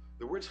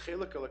 The words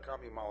Chelek Elokah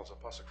Mimal is a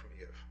pasuk from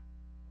Eiv.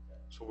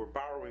 okay. So we're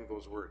borrowing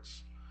those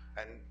words.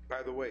 And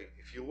by the way,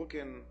 if you look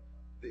in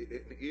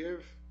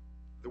Eiv,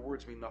 the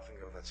words mean nothing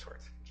of that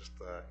sort. Just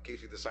in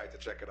case you decide to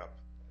check it up.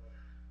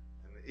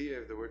 In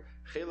Eiv, the word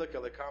Chelek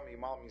Elokah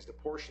Mimal means the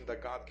portion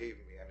that God gave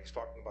me, and he's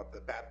talking about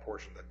the bad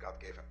portion that God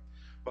gave him.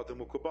 But the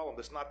Mukabalim,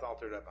 that's not the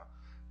Alter Rebbe.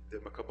 The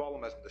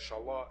Makabalim as the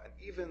Shalah, and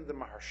even the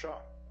Maharsha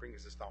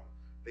brings this down.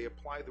 they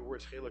apply the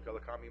words Chelek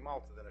Elokam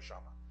Imal to the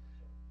neshama.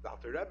 The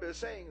Alter Rebbe is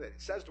saying that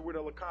it says the word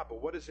Elokah,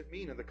 but what does it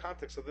mean in the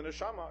context of the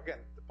neshama? Again,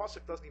 the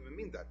pasuk doesn't even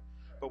mean that.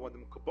 But when the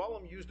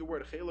Mekubalim use the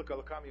word Chelek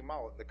Elokam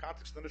Imal in the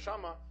context of the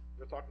neshama,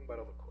 they're talking about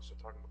Elokos, they're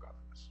talking about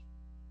godliness.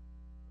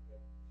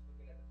 Okay. Just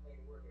looking at the plain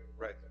word here.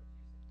 Right.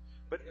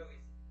 But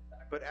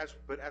But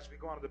as we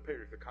go on to the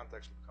period, the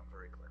context will become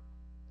very clear.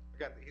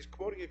 Again, he's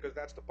quoting it because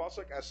that's the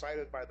pasuk as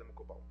cited by the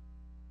Mekubalim.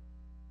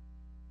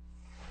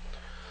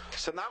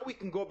 So now we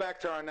can go back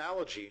to our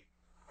analogy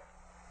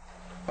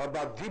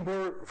about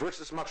dibur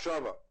versus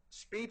machshava,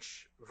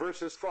 speech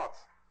versus thought.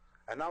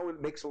 And now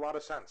it makes a lot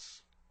of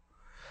sense.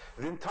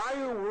 The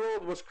entire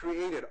world was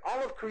created,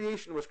 all of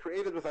creation was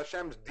created with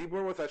Hashem's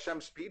dibur, with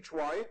Hashem's speech.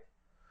 Why?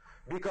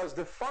 Because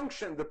the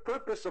function, the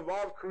purpose of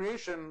all of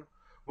creation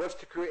was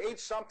to create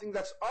something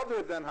that's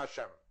other than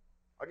Hashem.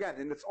 Again,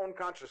 in its own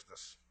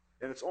consciousness,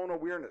 in its own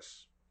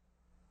awareness.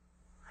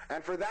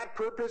 And for that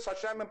purpose,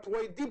 Hashem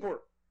employed dibur.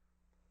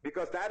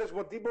 Because that is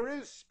what dibur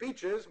is.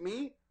 Speech is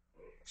me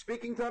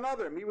speaking to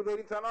another, me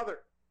relating to another.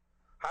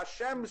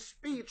 Hashem's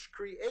speech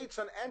creates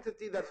an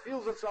entity that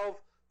feels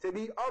itself to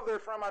be other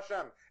from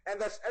Hashem.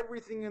 And that's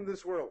everything in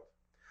this world.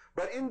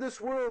 But in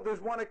this world, there's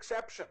one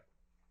exception.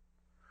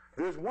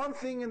 There's one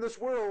thing in this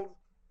world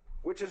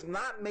which is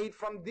not made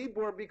from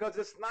dibur because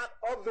it's not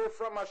other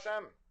from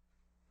Hashem.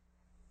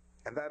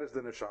 And that is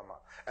the neshama.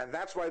 And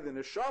that's why the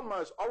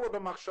neshama is all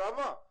about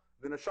machshava.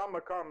 The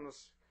neshama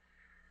comes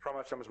from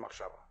Hashem's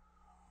machshava.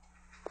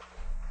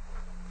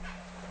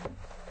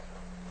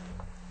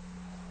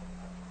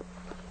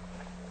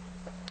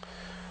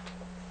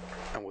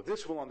 And with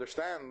this we'll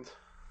understand,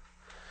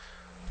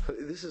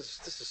 this is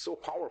so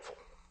powerful.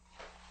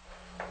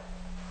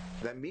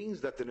 That means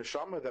that the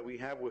neshama that we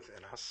have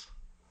within us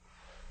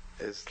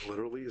is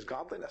literally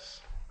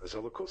godliness, is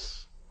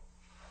elokus.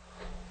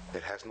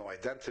 It has no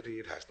identity,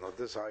 it has no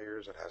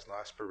desires, it has no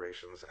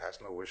aspirations, it has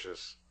no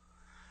wishes.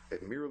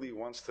 It merely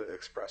wants to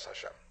express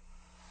Hashem.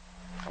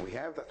 And we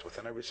have that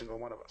within every single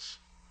one of us.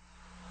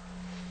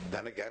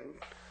 Then again,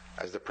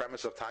 as the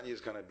premise of Tanya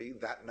is going to be,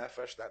 that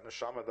nefesh, that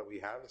neshama that we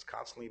have is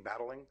constantly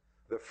battling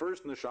the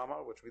first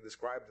neshama, which we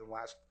described in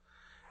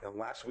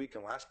last week,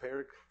 in last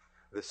parak,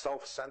 the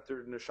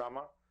self-centered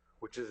neshama,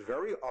 which is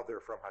very other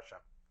from Hashem.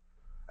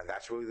 And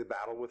that's really the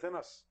battle within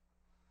us.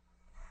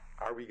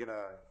 Are we going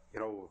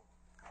to,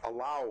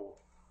 allow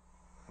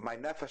my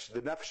nefesh,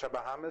 the nefesh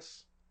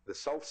habahamis, the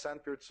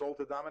self-centered soul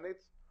to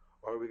dominate?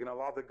 Or are we going to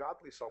allow the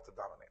godly soul to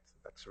dominate?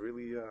 That's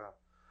really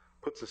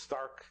puts a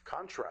stark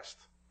contrast.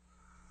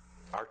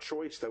 Our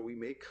choice that we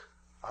make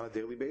on a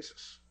daily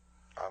basis,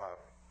 on an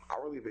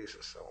hourly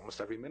basis,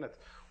 almost every minute.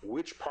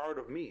 Which part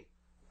of me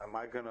am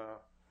I going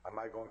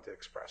to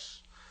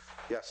express?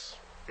 Yes.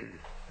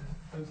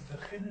 Does the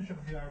Chiddush of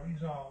the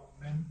Arizal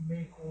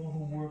make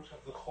all the works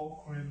of the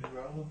Chokrim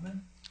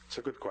irrelevant? It's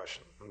a good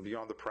question, and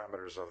beyond the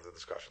parameters of the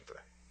discussion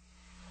today.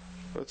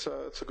 But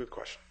it's a good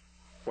question.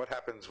 What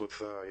happens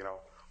with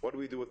what do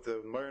we do with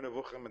the Moreh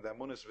Nevuchim and the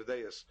Amunis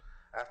V'deis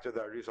after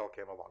the Arizal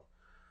came along?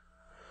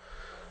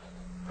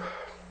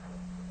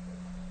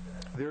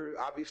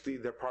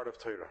 They're part of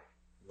Torah,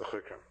 the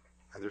Chokrim,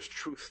 and there's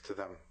truth to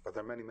them, but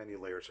there are many, many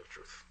layers of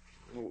truth.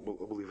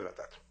 We'll leave it at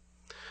that.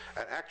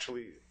 And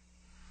actually,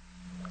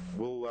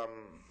 we'll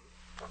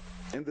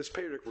in this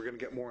parak we're going to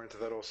get more into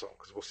that also,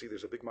 because we'll see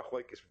there's a big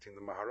machlokes between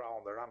the Maharal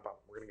and the Rambam.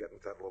 We're going to get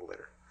into that a little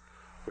later.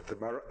 But the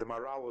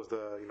Maharal was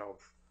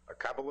a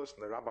Kabbalist,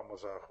 and the Rambam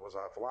was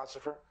a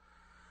philosopher,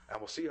 and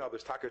we'll see how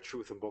there's taka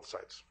truth on both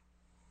sides.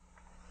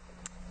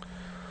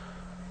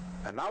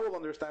 And now we'll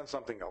understand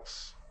something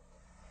else.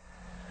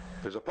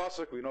 There's a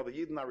pasuk, we know the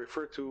Yidden are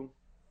referred to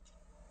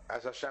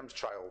as Hashem's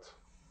child.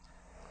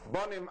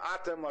 Banim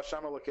atem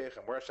l'Hashem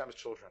Elokechem, we're Hashem's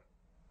children.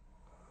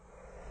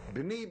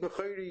 B'ni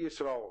b'chayri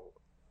Yisrael,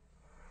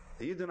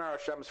 the Yidden are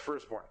Hashem's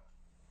firstborn.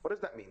 What does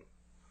that mean?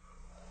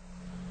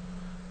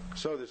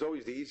 So there's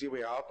always the easy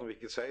way out, and we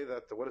could say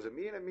that, what does it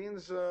mean? It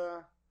means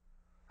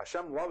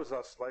Hashem loves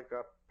us like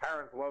a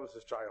parent loves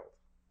his child.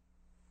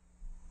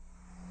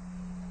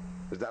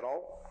 Is that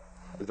all?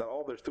 Is that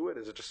all there's to it?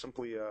 Is it just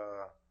simply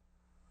a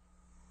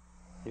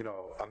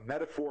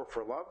metaphor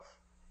for love?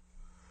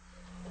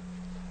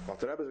 Well,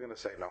 the Rebbe is going to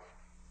say no.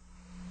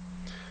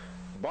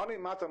 Bani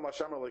matam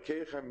Hashem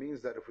Elokechem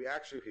means that if we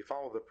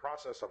follow the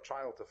process of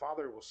child to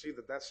father, we'll see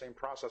that same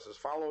process is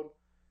followed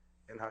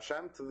in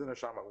Hashem to the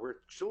neshama. We're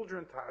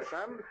children to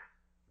Hashem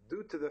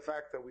due to the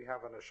fact that we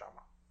have a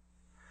neshama.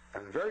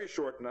 And very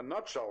short, in a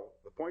nutshell,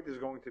 the point is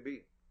going to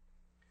be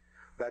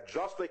that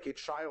just like a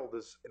child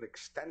is an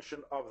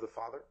extension of the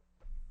father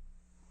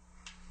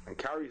and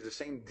carries the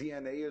same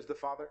DNA as the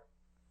father,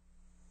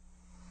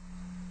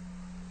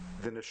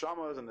 the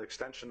neshama is an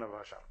extension of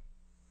Hashem.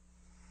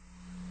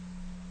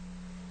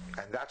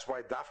 And that's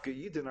why Dafka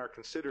Yidden are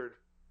considered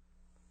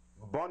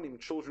Banim,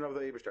 children of the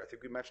Eibishter. I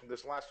think we mentioned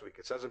this last week.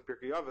 It says in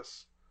Pirkei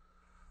Avos,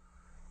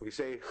 we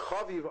say,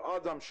 Chaviv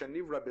Adam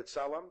Shenivra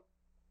B'Tzelem,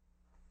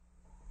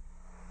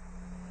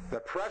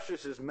 that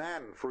precious is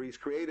man, for he's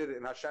created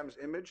in Hashem's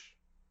image.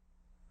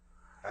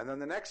 And then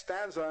the next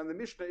stanza in the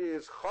Mishnah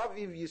is,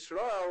 Chaviv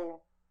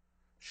Yisrael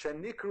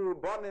shenikru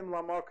banim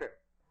lamokim.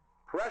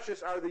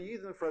 Precious are the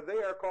Yidden, for they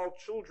are called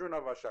children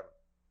of Hashem.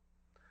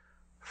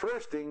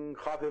 First thing,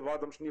 chaviv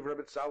adam shnivra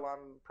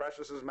b'tzalam,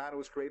 precious is man who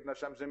is created in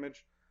Hashem's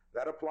image.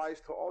 That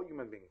applies to all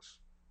human beings.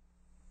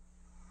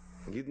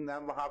 Yidden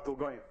and lahavdil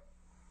goyim.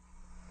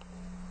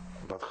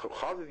 But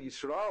chaviv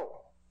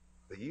Yisrael,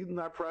 the Yidden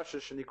are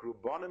precious, shenikru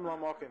banim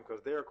lamokim,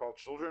 because they are called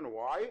children.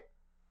 Why?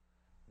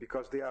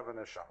 Because they have a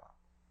neshama.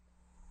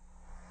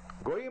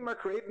 Goyim are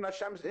created in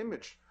Hashem's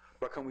image.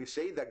 But can we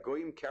say that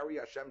Goyim carry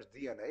Hashem's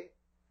DNA?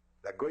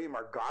 That Goyim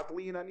are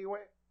godly in any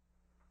way?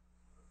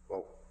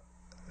 Well,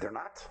 they're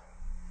not.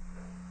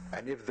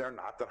 And if they're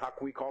not, then how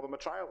can we call them a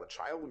child? A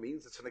child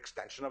means it's an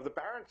extension of the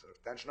parents, an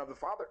extension of the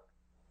father.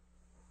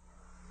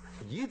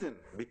 Yidden,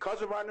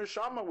 because of our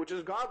neshama, which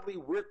is godly,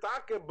 we're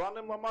take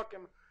banim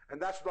lamakim,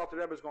 and that's what Alter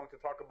Rebbe is going to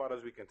talk about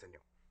as we continue.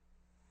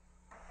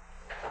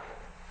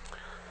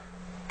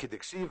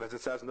 Kidiksiv, as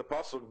it says in the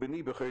pasuk,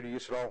 b'ni b'chayri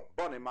Yisrael,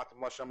 banim matam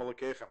l'Hashem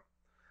alokechem.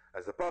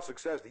 As the pasuk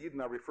says, the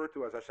Yidden are referred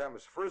to as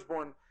Hashem's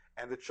firstborn,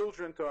 and the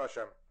children to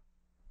Hashem.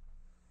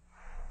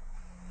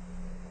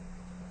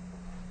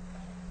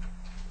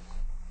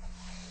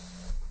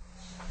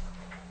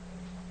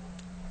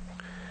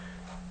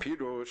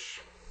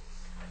 Pirush,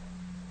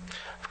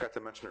 I forgot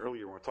to mention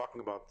earlier, when we're talking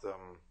about the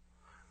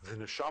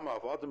neshama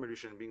of Adam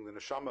Rishon being the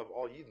neshama of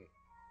all Yidden,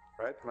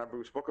 right? Remember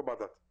we spoke about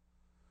that.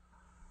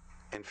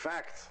 In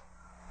fact,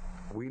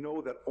 we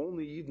know that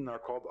only Yidden are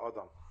called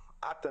Adam.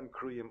 Atem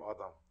kriyim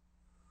Adam.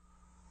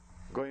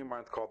 Goyim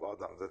aren't called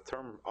Adam. The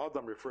term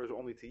Adam refers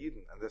only to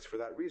Yidden, and that's for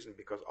that reason,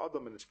 because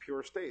Adam in its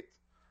pure state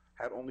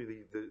had only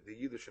the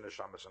Yiddish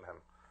neshamas in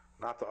him,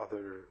 not the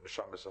other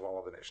neshamas of all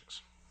other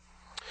nations.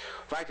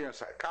 Right here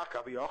inside,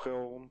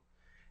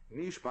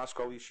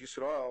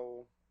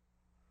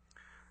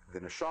 the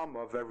neshama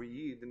of every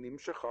Yid in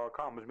Nimshecha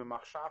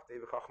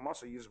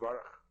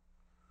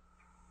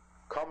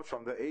comes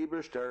from the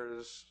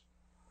Eibishter's.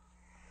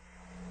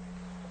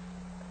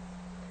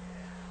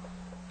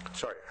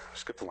 Sorry,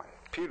 skip the line.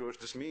 Pirush,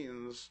 this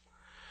means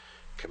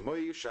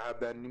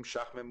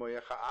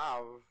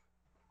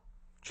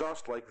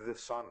just like the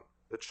son,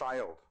 the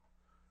child,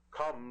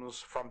 comes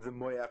from the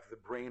moyach, the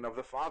brain of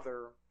the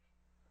father.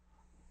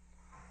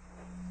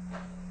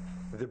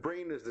 The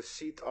brain is the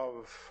seat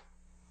of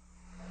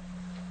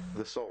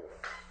the soul.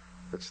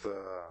 It's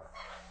the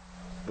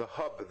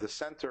hub, the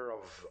center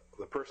of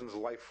the person's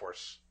life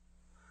force.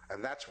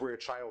 And that's where a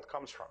child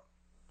comes from.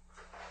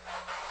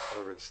 In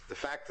other words, the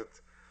fact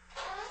that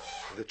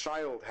the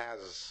child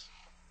has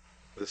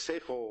the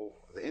seichel,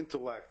 the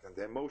intellect, and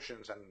the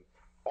emotions, and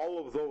all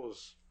of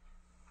those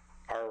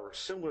are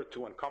similar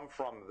to and come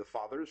from the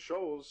father,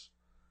 shows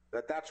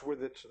that that's where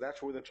the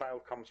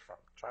child comes from.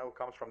 The child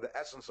comes from the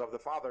essence of the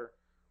father,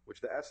 which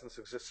the essence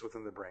exists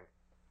within the brain.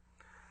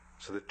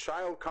 So the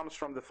child comes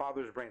from the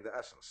father's brain, the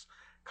essence.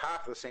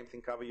 Kach, the same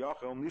thing,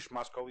 Kaviyachel,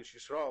 Nishmas Kol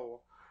Yisrael,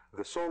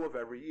 the soul of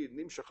every Yid,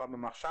 Nimshecha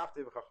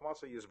Memachshavte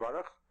V'Chachmasa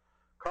Yizbarach,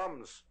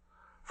 comes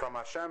from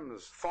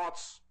Hashem's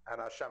thoughts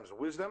and Hashem's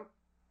wisdom.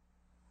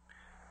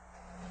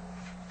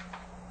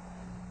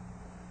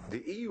 The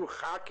Iyu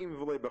Chakim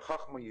V'Lei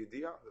B'Chachma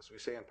Yidiyah, this we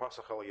say in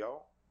Pasach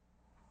Eliyahu.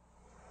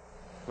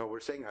 No, we're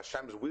saying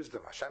Hashem's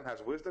wisdom. Hashem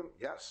has wisdom?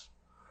 Yes.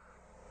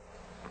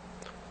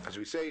 As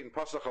we say in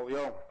Pasach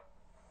Eliyahu,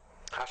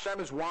 Hashem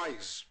is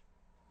wise.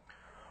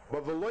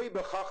 But V'Lei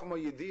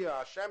B'Chachma Yidiyah,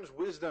 Hashem's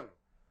wisdom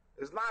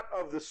is not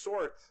of the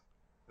sort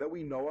that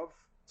we know of.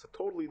 It's a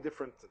totally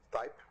different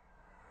type.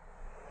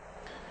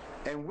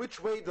 And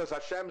which way does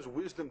Hashem's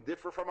wisdom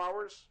differ from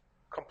ours?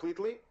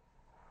 Completely.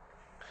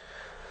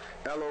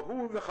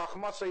 Elohu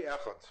v'chachmasei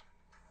echad.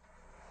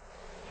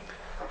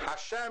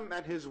 Hashem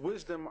and His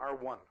wisdom are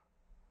one.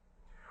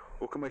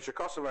 U'kamei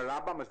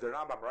Rambam, as the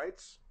Rambam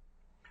writes,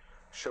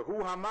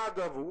 Shehu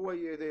hamada v'hu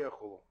ha'yedei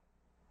echulu.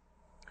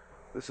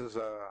 This is,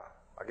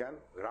 again,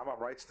 the Rambam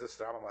writes this,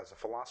 the Rambam as a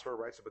philosopher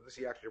writes it, but this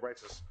he actually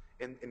writes this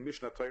in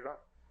Mishnah Torah,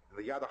 in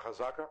the Yad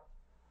HaChazaka.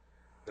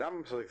 The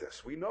Rambam says like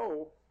this: we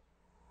know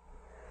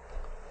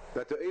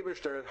that the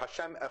Eibishter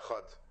Hashem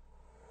Echad.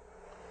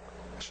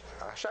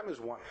 Hashem is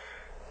one.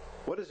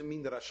 What does it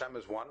mean that Hashem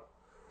is one?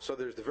 So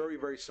there's the very,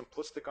 very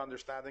simplistic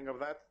understanding of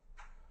that,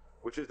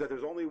 which is that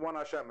there's only one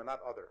Hashem and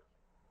not other.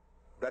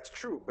 That's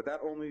true, but that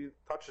only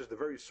touches the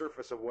very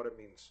surface of what it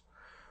means.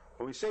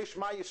 When we say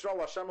Shema Yisrael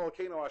Hashem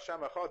Elokeinu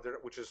Hashem Echad,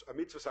 which is a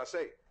mitzvah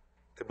saseh,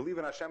 to believe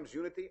in Hashem's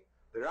unity,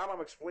 the Rambam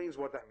explains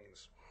what that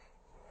means.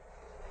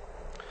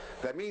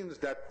 That means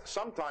that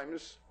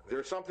sometimes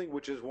there's something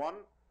which is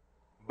one,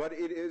 but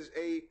it is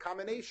a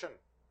combination.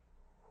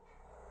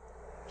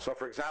 So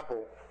for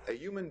example, a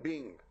human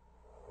being,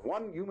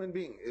 one human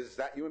being, is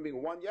that human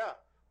being one? Yeah.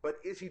 But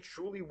is he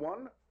truly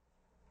one?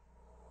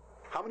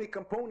 How many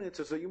components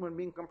is a human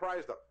being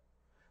comprised of?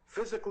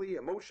 Physically,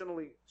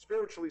 emotionally,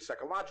 spiritually,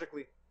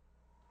 psychologically.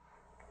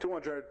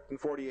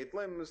 248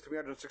 limbs,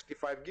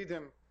 365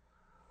 gidim,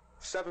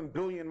 7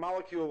 billion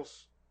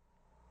molecules.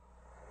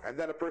 And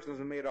then a person is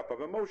made up of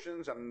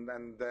emotions and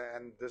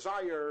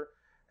desire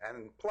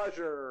and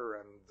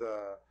pleasure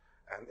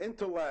and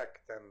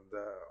intellect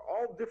and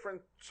all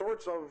different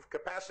sorts of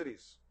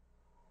capacities.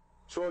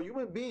 So a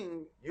human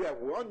being, you have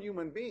one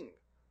human being,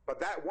 but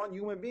that one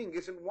human being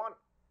isn't one.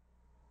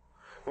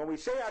 When we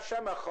say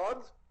Hashem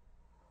Echad,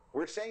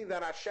 we're saying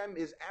that Hashem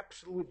is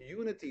absolute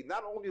unity.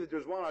 Not only that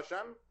there's one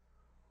Hashem,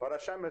 but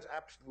Hashem is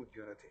absolute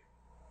unity.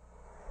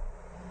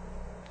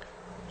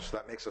 So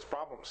that makes us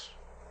problems.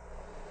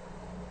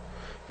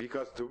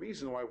 Because the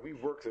reason why we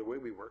work the way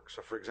we work,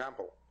 so for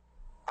example,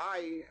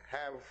 I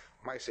have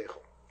my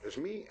seichel. There's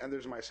me and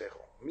there's my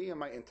seichel. Me and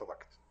my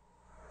intellect.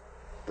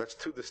 That's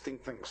two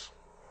distinct things.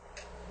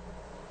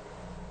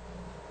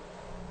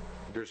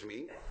 There's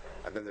me,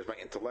 and then there's my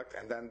intellect,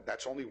 and then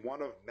that's only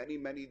one of many,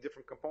 many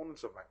different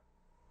components of mine.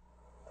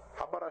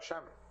 How about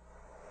Hashem?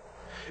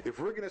 If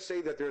we're going to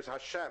say that there's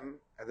Hashem,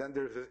 and then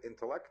there's His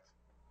intellect,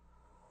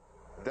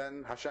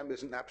 then Hashem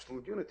is in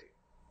absolute unity.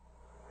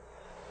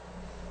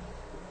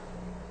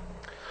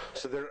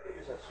 So there...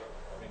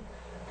 I mean,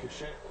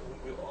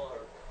 we all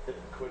are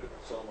incredible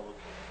Salmaluk.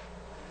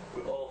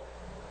 We all...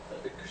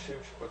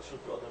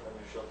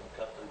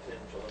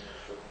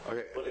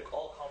 Okay. But it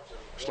all comes in...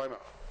 Shlomo,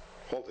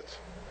 hold it.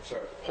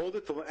 Sorry. Hold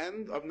it till the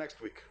end of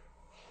next week.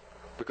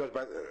 Because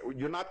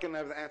you're not going to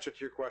have the answer to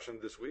your question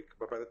this week,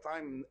 but by the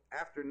time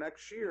after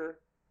next year,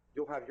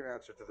 you'll have your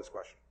answer to this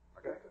question.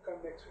 Okay? Come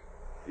next week.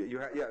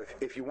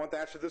 If you want the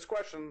answer to this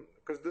question,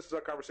 because this is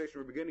our conversation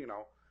we're beginning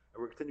now,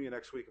 and we're continuing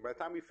next week. And by the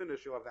time we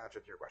finish, you'll have the answer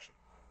to your question.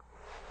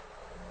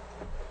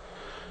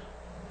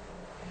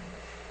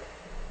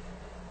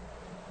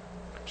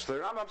 So the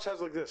Rambam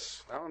says like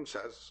this. The Rambam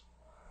says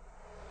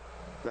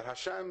that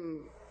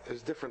Hashem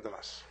is different than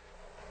us.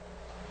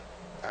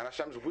 And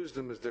Hashem's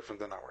wisdom is different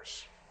than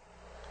ours.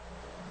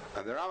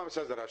 And the Rambam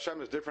says that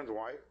Hashem is different.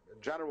 Why?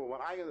 In general,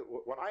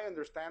 when I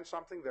understand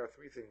something, there are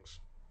three things.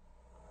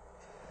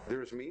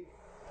 There's me,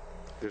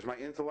 there's my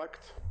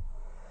intellect,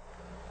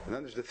 and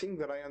then there's the thing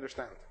that I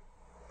understand.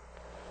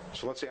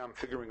 So let's say I'm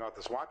figuring out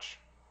this watch,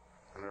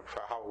 and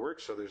how it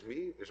works. So there's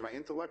me, there's my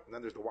intellect, and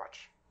then there's the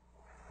watch.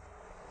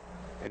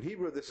 In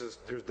Hebrew, there's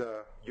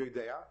the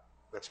Yodeya,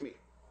 that's me.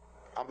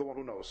 I'm the one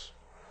who knows.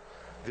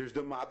 There's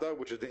the Mada,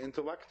 which is the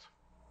intellect.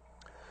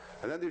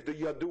 And then there's the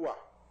Yadua.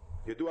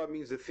 Yadua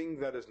means the thing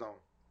that is known.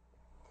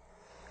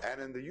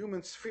 And in the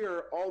human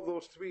sphere, all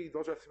those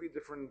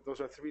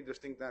are three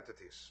distinct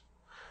entities.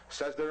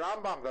 Says the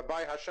Rambam that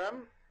by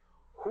Hashem,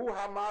 Hu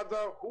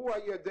Hamada, Hu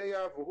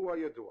HaYadeya, Hu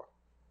HaYadua.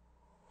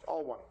 It's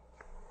all one.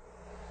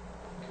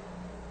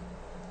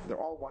 They're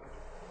all one.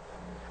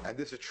 And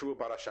this is true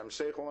about Hashem's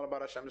Seichel and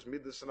about Hashem's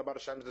Midas and about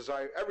Hashem's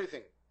desire.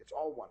 Everything. It's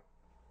all one.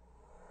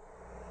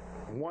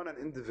 One and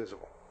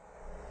indivisible.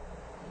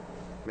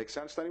 Make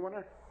sense to anyone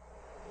here?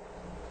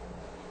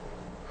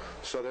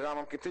 So the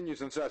Rambam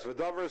continues and says,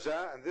 "V'davar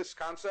zeh," and this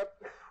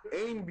concept,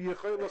 "Ein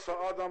b'yechelos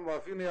ha'adam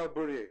la'avini al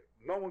b'riyeh."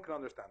 No one can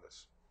understand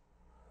this.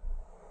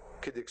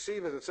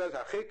 Kediksiv, as it says,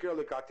 "Ha'cheker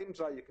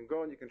lekatimza." You can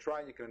go and you can try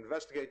and you can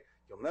investigate.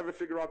 You'll never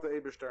figure out the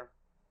Eibishter.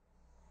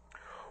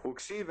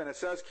 Uksiv, and it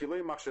says,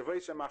 "Kilei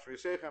machshaveisem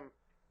machshaveisechem."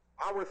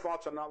 Our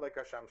thoughts are not like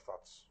Hashem's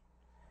thoughts,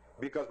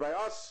 because by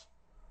us,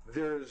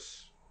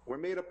 we're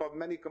made up of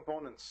many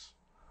components.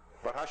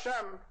 But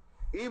Hashem,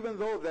 even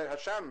though that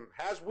Hashem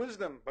has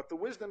wisdom, but the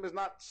wisdom is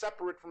not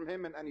separate from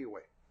Him in any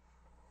way.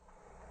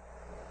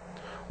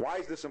 Why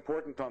is this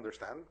important to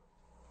understand?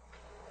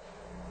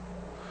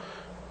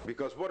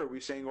 Because what are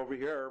we saying over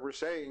here? We're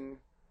saying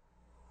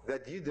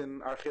that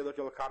Yidden are Chilek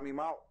Elokam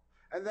Mimal.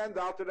 And then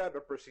the Alter Rebbe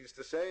proceeds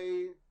to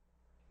say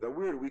that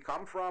where do we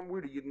come from?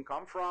 Where do Yidden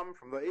come from?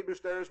 From the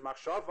Eibishter's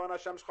Machshav and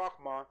Hashem's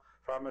Chachma,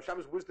 from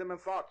Hashem's wisdom and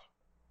thought.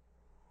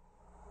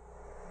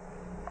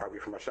 Are we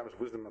from Hashem's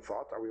wisdom and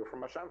thought? Are we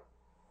from Hashem?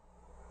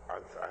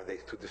 Are they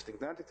two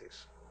distinct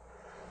entities?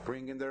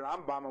 Bring in the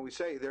Rambam and we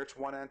say there's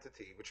one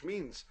entity, which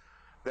means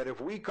that if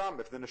the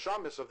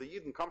Neshamis of the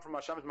Yidden come from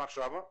Hashem's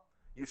Machshava,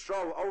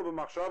 Yisrael Ol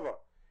Machshava,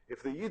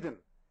 if the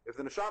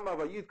Neshama of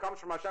a Yid comes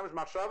from Hashem's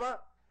Machshava,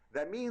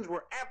 that means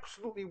we're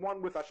absolutely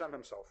one with Hashem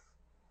Himself.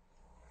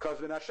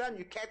 Because in Hashem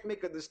you can't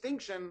make a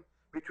distinction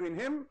between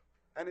Him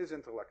and His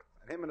intellect,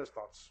 and Him and His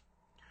thoughts.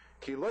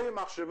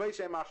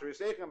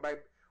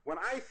 When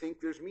I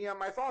think, there's me and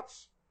my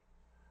thoughts.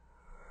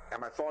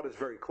 And my thought is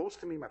very close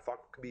to me. My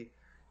thought could be,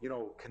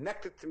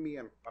 connected to me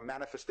and a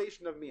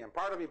manifestation of me and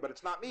part of me, but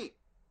it's not me.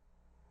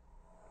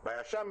 By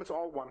Hashem, it's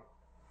all one.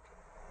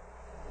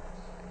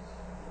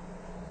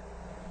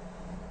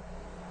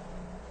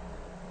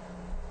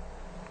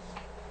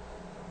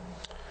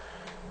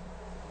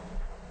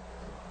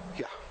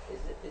 Yeah.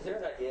 Is there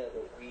an idea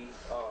that we,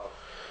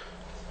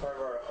 part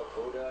of our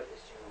avoda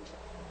is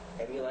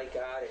to emulate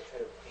God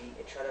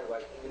and try to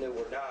even though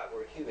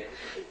we're human,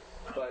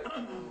 but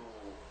to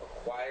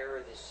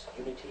acquire this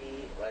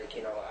unity,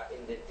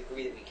 in the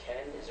degree that we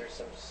can? Is there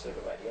some sort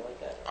of idea like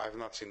that? I've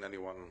not seen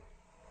anyone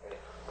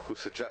who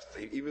suggests,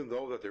 even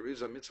though that there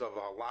is a mitzvah of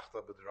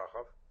halachta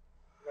b'drachav.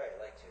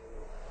 Right,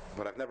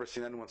 but I've never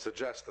seen anyone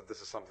suggest that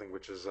this is something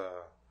which is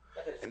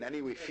in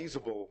any way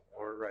feasible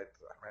or right.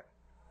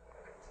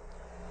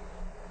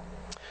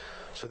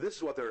 So this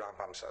is what the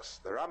Rambam says.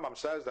 The Rambam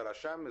says that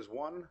Hashem is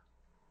one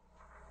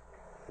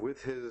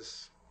with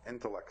his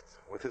intellect,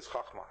 with his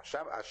chachma.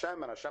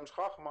 Hashem and Hashem's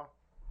chachma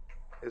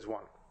is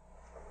one.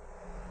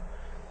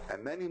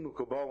 And many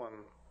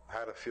Mukubalim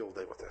had a field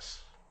day with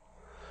this.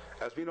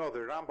 As we know, the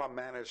Rambam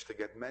managed to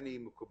get many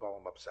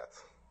Mukubalim upset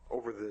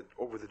over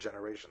the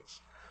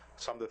generations.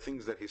 Some of the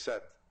things that he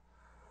said.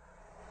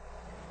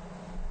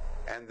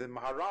 And the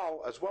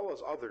Maharal, as well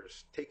as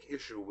others, take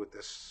issue with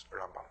this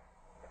Rambam.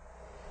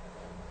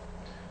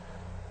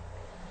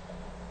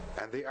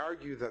 And they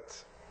argue that,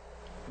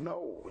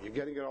 no, you're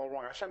getting it all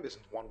wrong. Hashem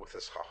isn't one with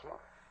his chachma.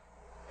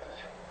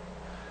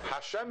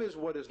 Hashem is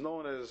what is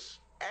known as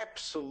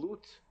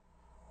absolute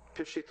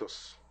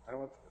pishitus. I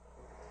don't want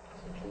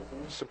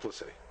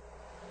simplicity.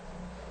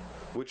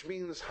 Which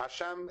means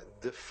Hashem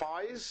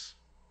defies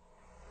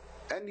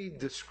any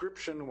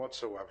description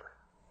whatsoever.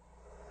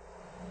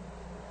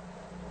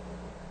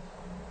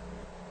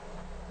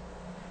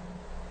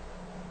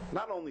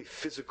 Not only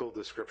physical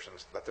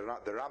descriptions, that they're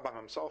not. The Rambam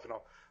himself,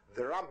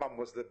 the Rambam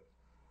was the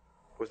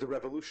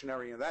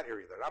revolutionary in that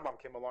area. The Rambam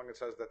came along and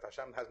says that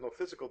Hashem has no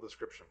physical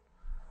description,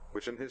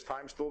 which in his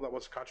time still that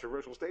was a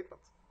controversial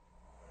statement.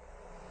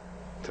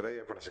 Today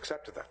everyone has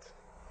accepted that.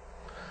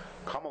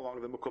 Come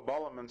along the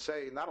Mukubalim and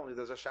say, not only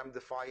does Hashem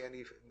defy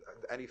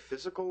any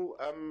physical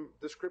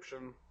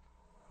description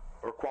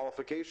or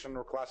qualification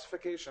or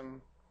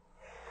classification,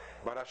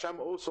 but Hashem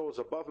also is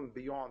above and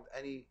beyond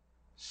any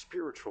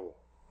spiritual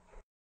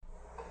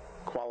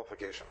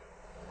qualification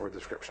or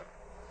description.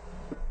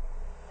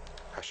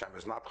 Hashem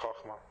is not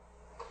Chachma.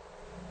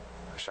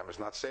 Hashem is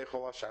not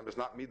Seichel. Hashem is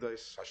not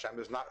Midas. Hashem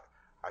is not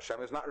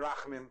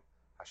Rachmim.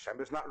 Hashem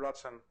is not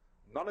Ratzon.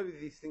 None of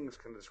these things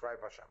can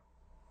describe Hashem.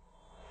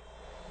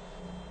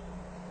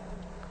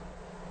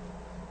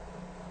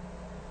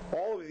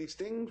 All of these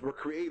things were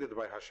created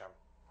by Hashem.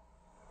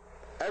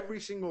 Every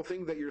single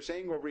thing that you're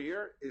saying over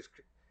here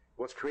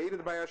was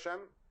created by Hashem,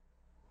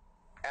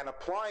 and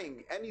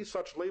applying any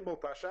such label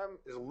to Hashem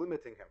is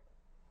limiting him.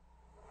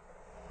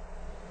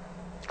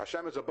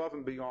 Hashem is above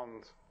and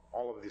beyond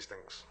all of these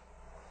things.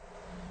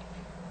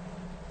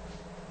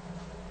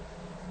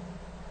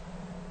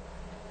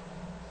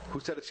 Who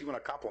said it's even a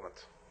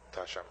compliment to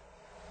Hashem?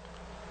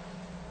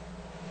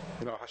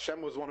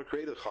 Hashem was the one who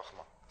created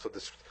Chachma.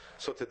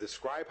 So to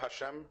describe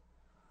Hashem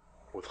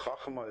with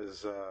Chachma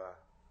is,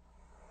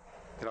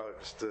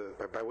 just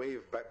by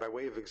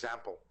way of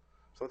example.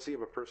 So let's see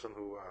if a person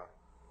who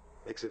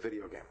makes a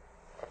video game,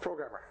 a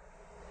programmer,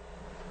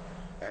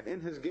 and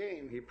in his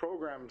game he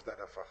programs that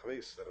if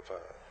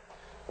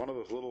one of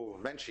those little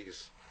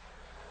menchies,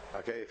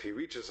 if he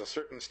reaches a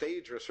certain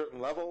stage or a certain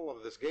level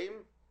of this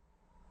game,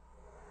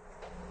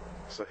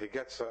 so he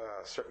gets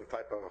a certain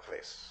type of a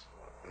face,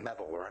 a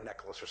medal or a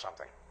necklace or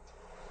something.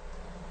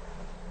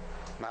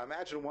 Now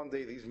imagine one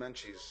day these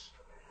menchies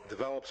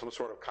develop some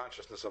sort of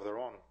consciousness of their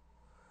own,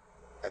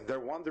 and they're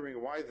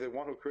wondering why the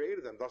one who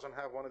created them doesn't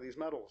have one of these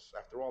medals.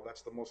 After all,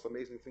 that's the most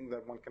amazing thing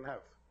that one can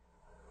have.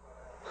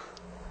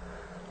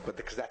 But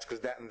because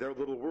that in their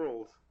little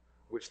world,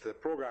 which the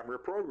programmer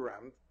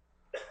programmed,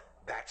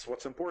 that's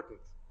what's important.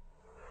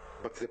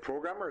 But to the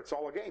programmer, it's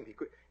all a game.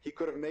 He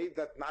could have made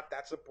that not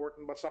that's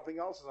important, but something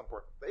else is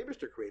important. The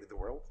Eibishter created the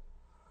world.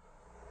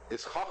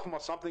 Is Chachma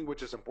something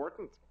which is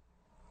important?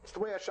 It's the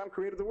way Hashem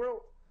created the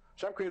world.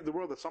 Hashem created the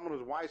world that someone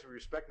who's wise we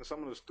respect and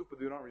someone who's stupid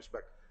we don't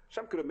respect.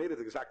 Hashem could have made it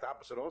the exact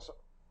opposite also.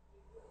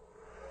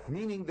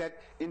 Meaning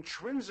that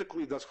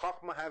intrinsically, does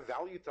Chachma have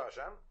value to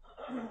Hashem?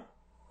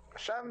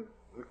 Hashem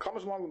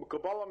comes along with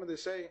Kabbalah and they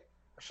say,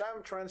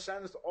 Hashem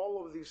transcends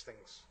all of these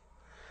things.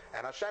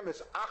 And Hashem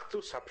is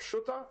Achtus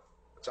Hapshuta.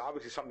 It's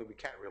obviously something we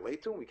can't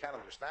relate to, we can't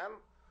understand.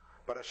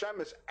 But Hashem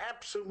is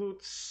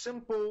absolute,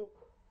 simple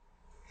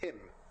Him.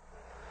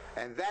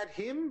 And that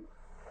Him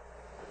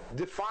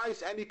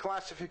defies any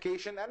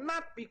classification, and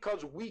not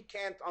because we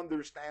can't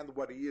understand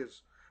what He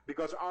is,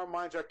 because our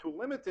minds are too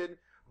limited,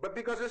 but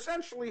because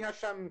essentially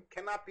Hashem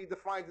cannot be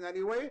defined in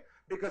any way,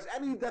 because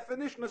any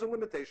definition is a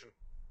limitation.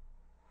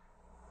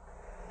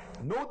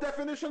 No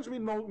definitions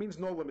means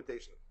no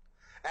limitation.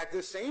 At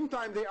the same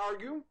time, they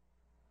argue,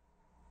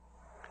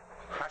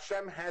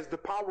 Hashem has the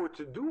power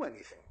to do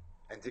anything,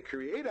 and to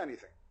create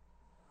anything.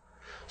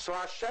 So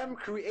Hashem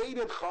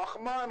created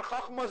Chachma, and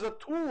Chachma is a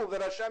tool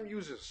that Hashem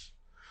uses.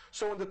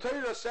 So when the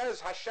Torah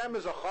says Hashem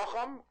is a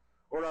Chacham,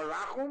 or a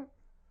Rachum,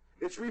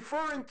 it's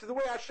referring to the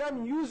way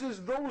Hashem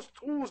uses those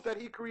tools that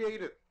He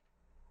created.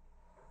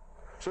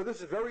 So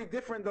this is very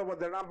different than what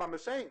the Rambam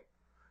is saying.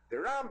 The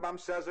Rambam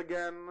says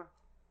again,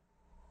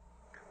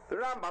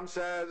 that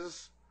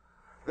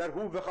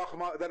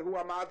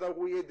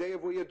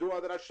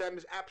that Hashem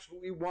is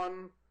absolutely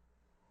one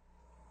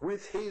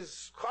with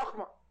His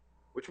Chachma,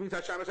 which means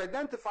Hashem is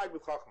identified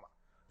with Chachma.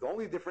 The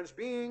only difference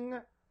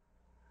being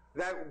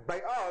that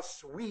by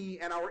us, we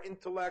and our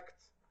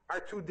intellect are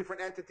two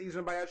different entities,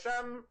 and by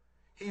Hashem,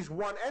 He's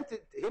one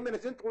entity. Him and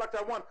His intellect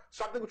are one,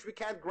 something which we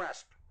can't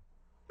grasp.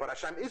 But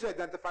Hashem is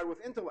identified with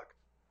intellect.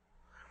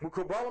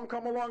 Mukubalim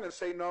come along and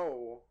say,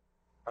 no,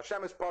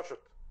 Hashem is Pashut.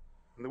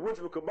 In the words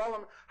of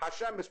Mukubalim,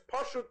 Hashem is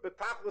Pashut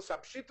betachlis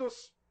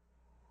apshitus,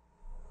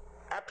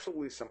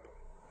 absolutely simple.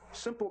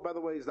 Simple, by the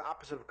way, is the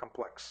opposite of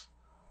complex.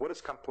 What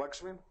does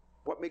complex mean?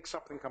 What makes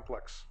something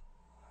complex?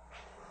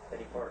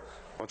 Many parts.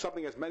 When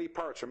something has many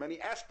parts or many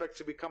aspects,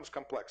 it becomes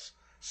complex.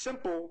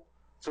 Simple,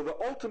 so the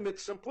ultimate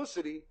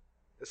simplicity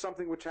is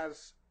something which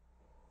has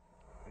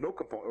no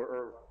component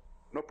or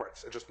no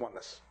parts, it's just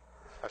oneness.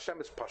 Hashem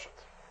is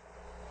Pashat.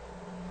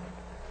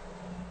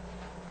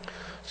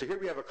 So here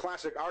we have a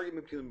classic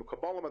argument between the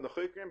Kabbalah and the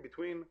Chokrim,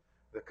 between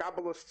the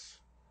Kabbalists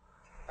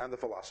and the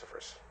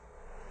philosophers.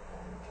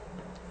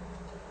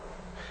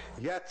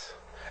 Yet,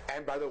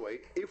 and by the way,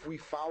 if we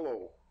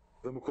follow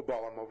the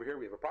Mukabalam over here,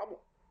 we have a problem.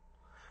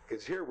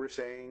 Because here we're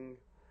saying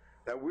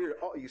that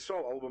you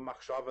saw Alba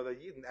Machshava, that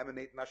Yidden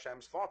emanate in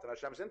Hashem's thought and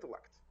Hashem's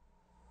intellect.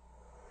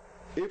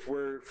 If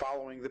we're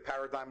following the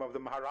paradigm of the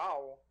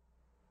Maharal,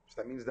 so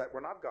that means that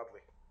we're not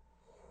godly.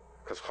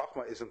 Because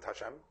Chachma isn't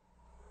Hashem.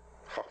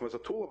 Chachma is a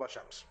tool of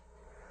Hashem's.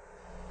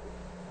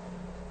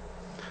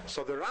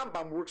 So the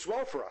Rambam works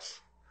well for us.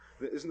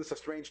 Isn't this a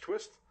strange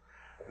twist?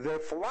 The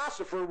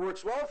philosopher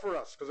works well for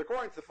us, because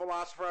according to the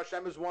philosopher,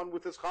 Hashem is one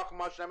with his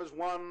Chachma, Hashem is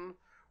one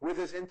with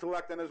his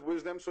intellect and his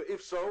wisdom. So,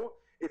 if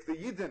the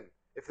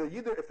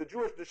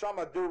Jewish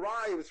neshama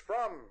derives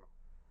from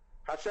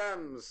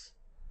Hashem's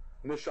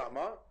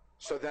neshama,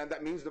 so then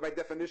that means that by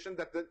definition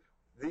that the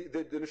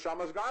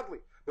neshama is godly.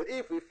 But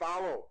if we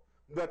follow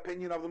the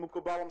opinion of the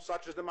Mukabalim,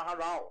 such as the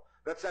Maharal,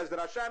 that says that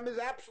Hashem is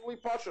absolutely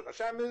Pashat,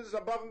 Hashem is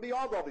above and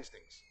beyond all these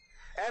things,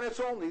 and it's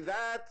only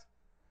that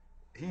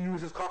he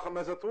uses Chacham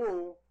as a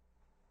tool,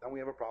 then we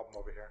have a problem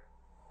over here.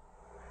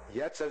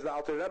 Yet, says the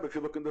Alter Rebbe, if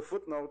you look in the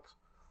footnote,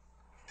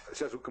 it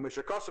says, the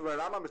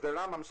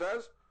Rambam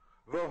says,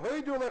 so the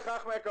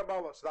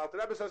Alter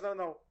Rebbe says,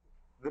 no,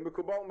 the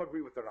Mekubalim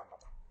agree with the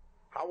Rambam.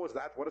 How is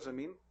that? What does it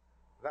mean?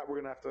 That we're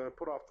going to have to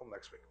put off till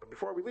next week. But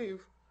before we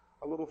leave,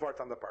 a little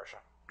vart on the Parsha.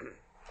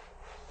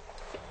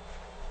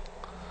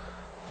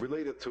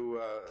 Related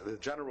to the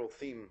general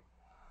theme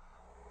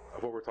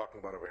of what we're talking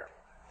about over here.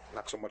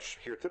 Not so much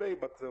here today,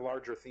 but the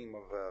larger theme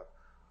of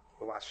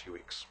the last few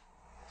weeks.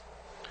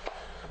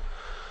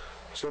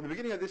 So in the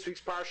beginning of this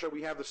week's Parsha,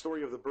 we have the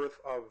story of the birth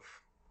of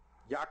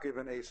Yaakov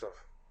and Esav.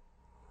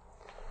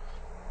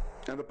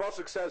 And the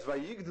Pasuk says,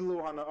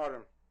 Vayigdelu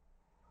hana'arim,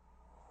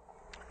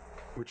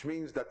 which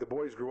means that the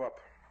boys grew up.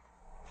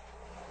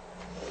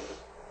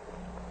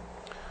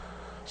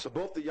 So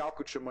both the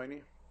Yalkut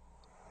Shimoni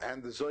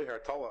and the Zohar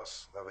tell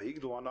us that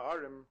Vayigdelu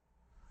hana'arim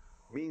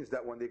means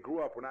that when they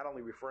grew up, we're not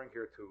only referring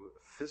here to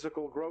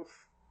physical growth,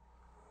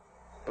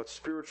 but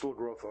spiritual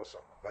growth also.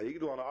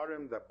 Vayigdelu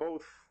hana'arim, that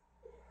both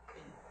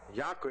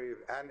Yaakov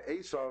and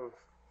Esav,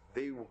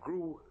 they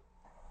grew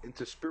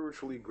into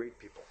spiritually great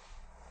people.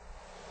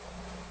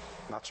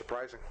 Not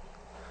surprising.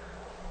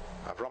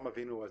 Avram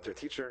Avinu as their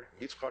teacher,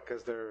 Yitzchak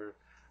as their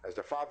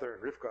father,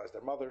 and Rivka as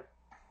their mother.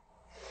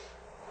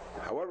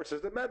 However, it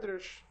says the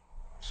Medrash.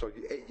 So,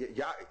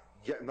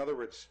 in other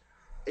words,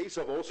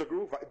 Esav also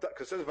grew,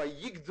 because it says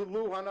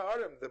Vayigdelu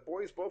hana'arim, the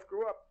boys both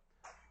grew up.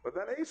 But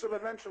then Esav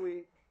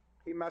eventually,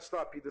 he messed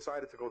up. He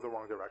decided to go the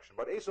wrong direction.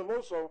 But Esav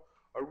also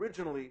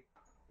originally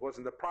was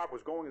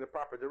going in the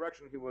proper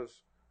direction. He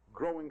was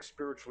growing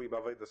spiritually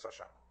b'avodas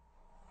Hashem.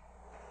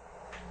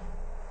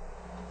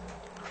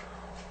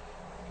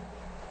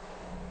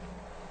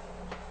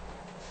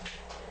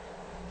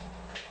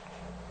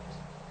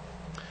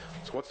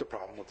 So what's the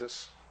problem with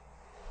this?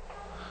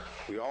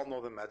 We all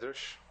know the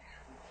Medrash.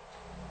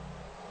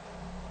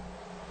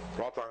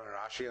 Brought on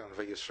in Rashi and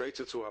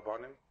Vayisreitzitzu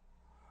Habanim.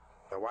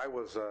 That why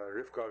was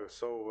Rivka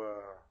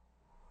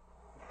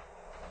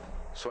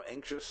so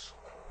anxious?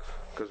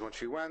 Because when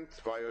she went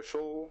via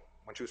Shul,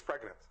 when she was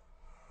pregnant,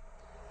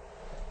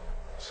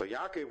 so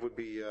Yaakov would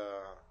be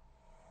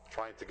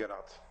trying to get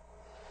out.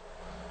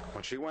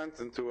 When she went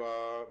into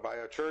by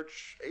a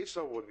church,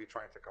 Esau would be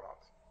trying to come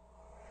out.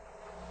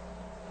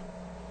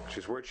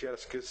 She's worried she had a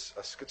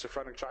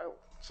schizophrenic child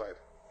inside.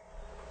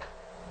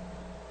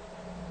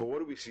 But what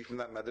do we see from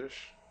that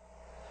Medrash?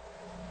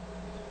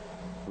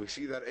 We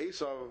see that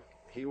Esau,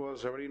 he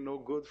was already no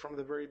good from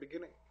the very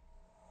beginning.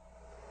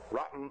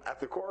 Rotten at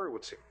the core, it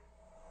would seem.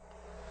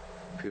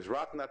 If he was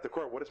rotten at the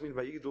core, what does it mean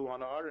by Yigdelu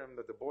hana'arim,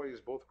 that the boys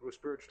both grew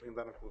spiritually, and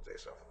that includes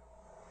Esau?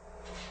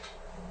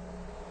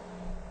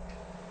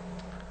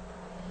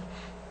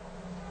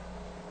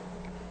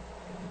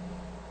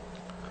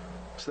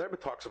 So the Rebbe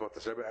talks about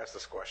this. The Rebbe asks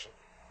this question.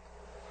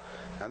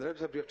 And the Rebbe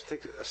said we have to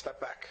take a step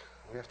back.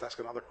 We have to ask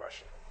another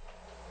question.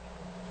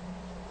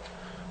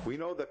 We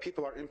know that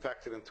people are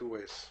impacted in two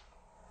ways.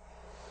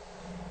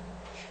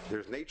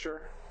 There's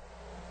nature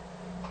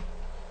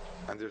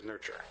and there's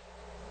nurture.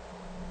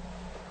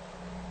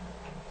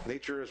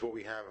 Nature is what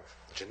we have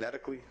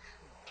genetically,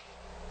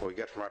 what we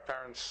get from our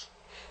parents.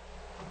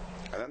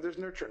 And then there's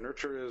nurture.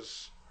 Nurture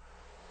is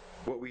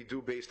what we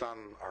do based on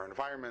our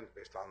environment,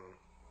 based on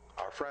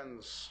our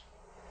friends,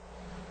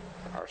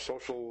 our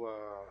social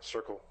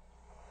circle.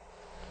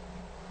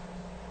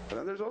 And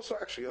then there's also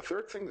actually a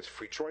third thing, this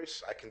free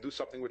choice. I can do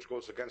something which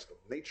goes against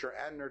nature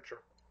and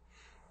nurture.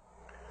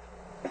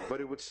 But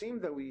it would seem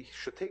that we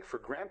should take for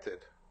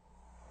granted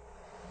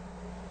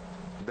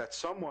that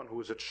someone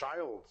who is a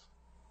child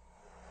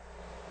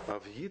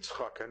of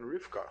Yitzchak and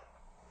Rivka,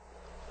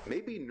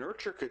 maybe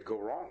nurture could go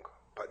wrong,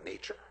 but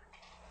nature?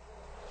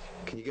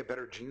 Can you get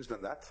better genes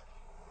than that?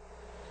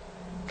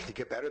 Can you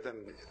get better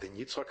than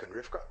Yitzchak and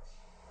Rivka?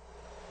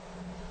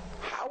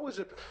 How is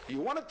it? You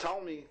want to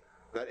tell me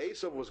that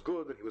Esav was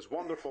good and he was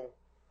wonderful,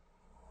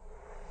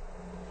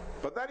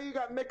 but then he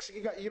got mixed.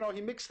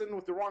 He mixed in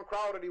with the wrong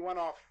crowd and he went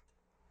off.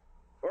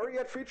 Or he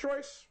had free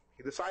choice.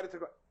 He decided to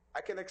go.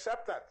 I can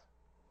accept that.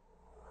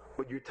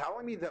 But you're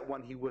telling me that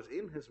when he was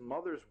in his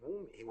mother's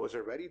womb, he was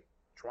already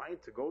trying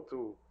to go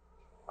to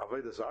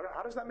Avodah Zarah?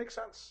 How does that make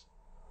sense?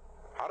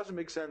 How does it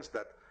make sense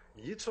that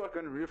Yitzchak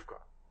and Rivka,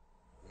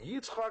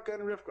 Yitzchak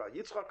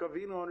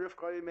Avinu and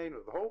Rivka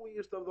Imenu, the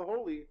holiest of the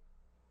holy,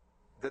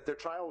 that their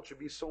child should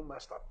be so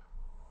messed up?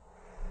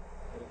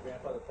 And the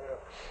grandfather Pharaoh.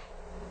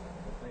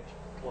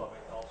 Well,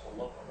 I also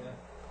love him.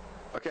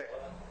 Yeah. Okay.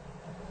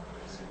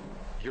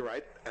 You're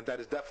right, and that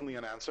is definitely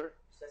an answer.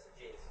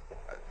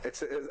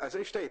 It's as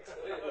I state.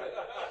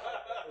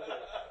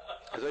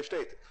 As I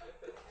state,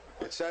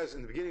 it says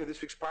in the beginning of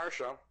this week's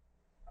parsha,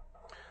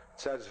 it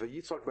says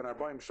V'Yitzchak ben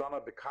Arbaim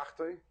Shana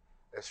bekachtei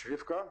es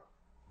Rivka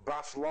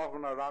bas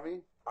Lavan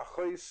Arami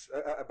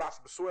bas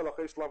Besuel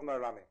achos Lavan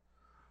Arami.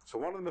 So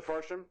one of the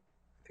Mefarshim,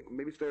 I think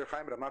maybe it's Deir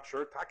Chaim, but I'm not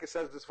sure. Taka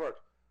says this first.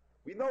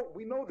 We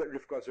know that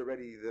Rivka is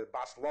already the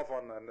bas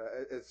Lavan and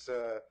it's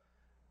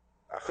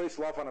achos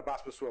Lavan and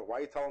bas Besuel. Why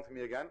are you telling to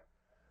me again?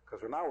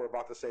 Because we're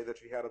about to say that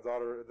she had a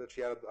daughter, that she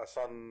had a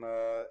son,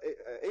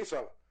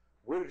 Esav.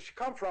 Where did she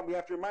come from? We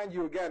have to remind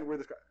you again where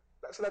this.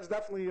 So that's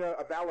definitely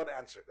a valid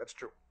answer. That's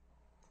true.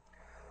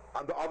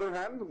 On the other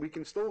hand, we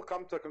can still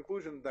come to a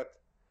conclusion that.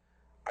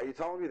 Are you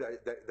telling me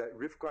that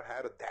Rivka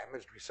had a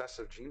damaged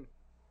recessive gene?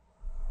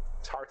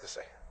 It's hard to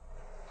say.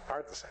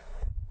 Hard to say.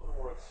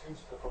 Or it seems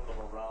from the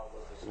morale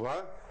of this.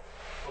 What?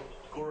 From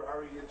the Gur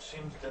Ari, it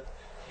seems that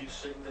he's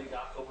saying that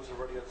Yaakov was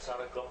already at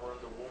Sarah Gomer in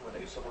the womb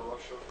and Esav in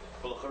Russia.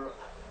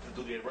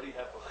 Do they already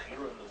have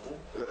Bechira in the womb?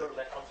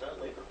 That comes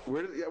out later.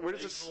 Where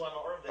does this?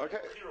 Okay,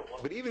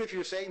 but even if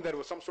you're saying that it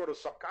was some sort of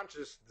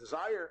subconscious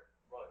desire,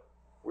 right?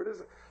 Where does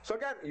it? So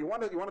again, you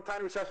want a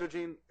tiny recessive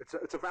gene.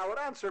 It's a valid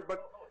answer,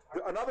 but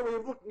another way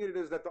of looking at it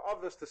is that the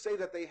obvious to say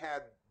that they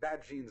had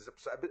bad genes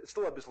is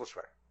still a bisl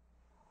shver,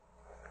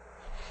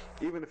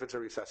 even if it's a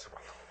recessive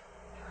one.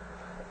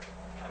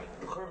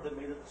 They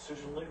made a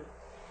decision later.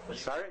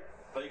 Sorry?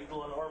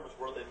 Vayigdal and Arm is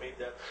where they made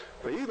that.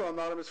 Vayigdal and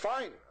Arm is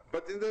fine,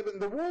 but in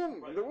the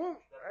womb, right.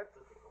 Right?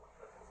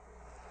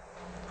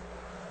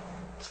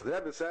 So the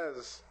Rebbe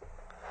says,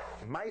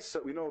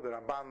 Maisa, we know that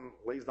Ramban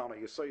lays down a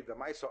Yesod, the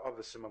Maisa of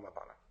the Simon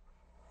Labana.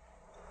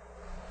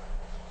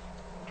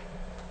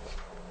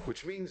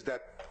 Which means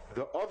that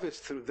the Ovis,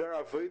 through their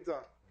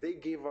Avodah, they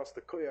gave us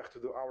the Koyach to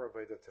do our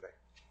Avodah today.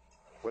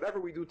 Whatever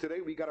we do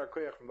today, we got our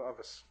Koyach from the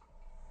Ovis.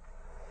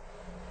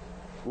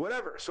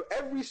 Whatever. So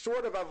every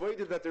sort of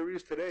Avodah that there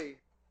is today,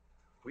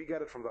 we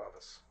get it from the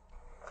Ovis.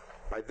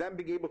 By them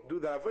being able to do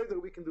the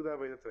Avodah, we can do the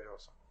Avodah today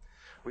also.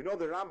 We know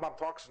the Rambam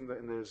talks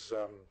in his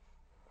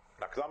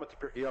Nakdama to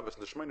Pirkei Avos,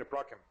 in the Shemona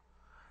Prakim.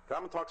 The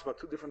Rambam talks about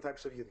two different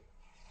types of Yidden.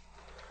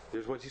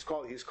 There's what he's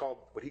called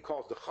what he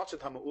calls the Chassid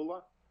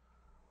HaMa'ula.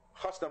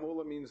 Chassid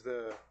HaMa'ula means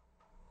the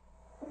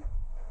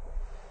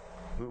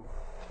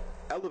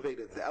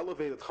elevated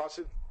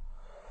Chassid,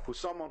 who's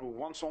someone who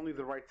wants only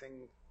the right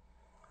thing,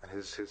 and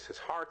his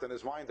heart and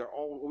his mind are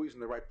always in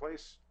the right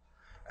place.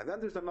 And then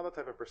there's another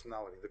type of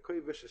personality, the Koy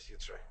Vicious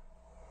Yitzray,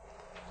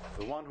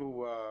 the one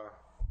who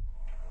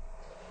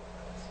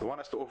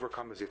has to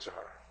overcome his Yetzer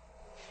Hara.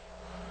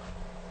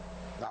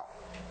 Now,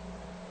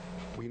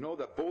 we know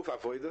that both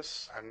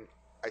avodas, and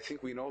I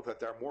think we know that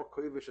there are more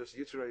Koy Vicious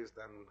Yitzrays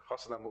than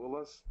Chassid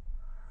HaMa'ulas.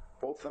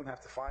 Both of them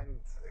have to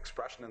find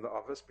expression in the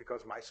Avos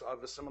because Maisa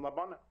Avos Simon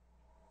Labana.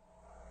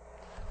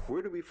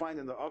 Where do we find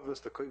in the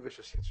Avos the Koy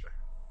Vicious Yitzray?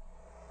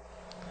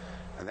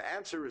 And the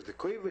answer is the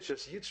Koy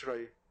Vicious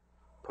Yitzray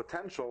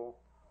potential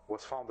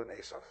was found in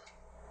Esav.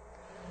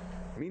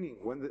 Meaning,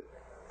 when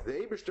the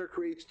Eibishter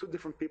creates two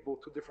different people,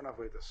 two different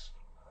avodas.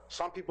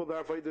 Some people,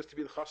 their avodas to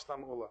be the Chassid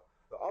HaMa'ula.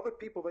 The other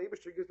people, the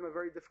Eibishter gives them a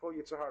very difficult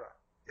Yetzer Hara.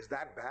 Is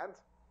that bad?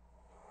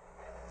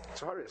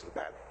 Yetzer Hara isn't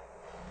bad.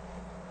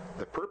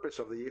 The purpose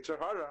of the Yetzer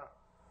Hara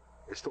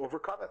is to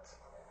overcome it.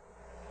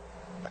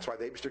 That's why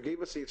the Eibishter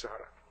gave us the Yetzer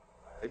Hara.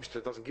 The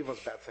Eibishter doesn't give us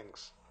bad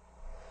things.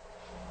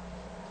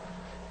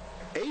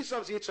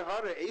 Esav's Yetzer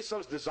Hara,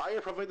 Esav's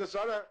desire for Avodah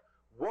Zarah,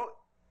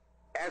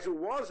 as it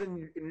was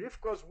in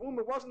Rivka's womb,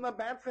 it wasn't a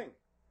bad thing.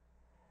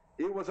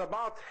 It was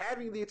about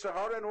having the Yetzer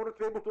Hara in order to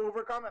be able to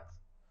overcome it.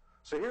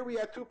 So here we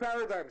had two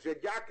paradigms. We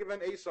had Yaakov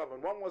and Esav,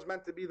 and one was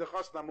meant to be the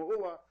Chassid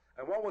HaMa'ula,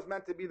 and one was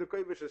meant to be the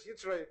Koy Vicious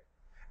Yitzray.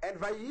 And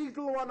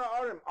Vayigdal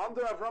Arim,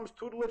 under Avram's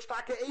tutelage,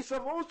 Taka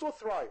Esav also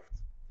thrived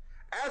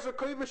as a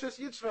Koy Vicious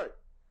Yitzray,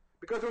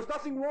 because there was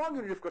nothing wrong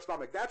in Rivka's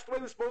stomach. That's the way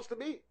it was supposed to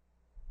be.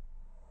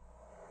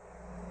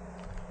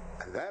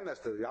 And then, as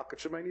the Yalkut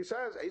Shimoni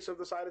says, Esav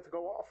decided to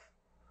go off.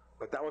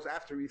 But that was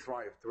after he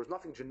thrived. There was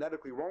nothing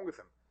genetically wrong with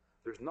him.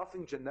 There's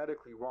nothing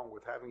genetically wrong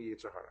with having a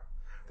Yetzer Hara.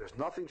 There's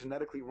nothing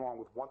genetically wrong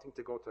with wanting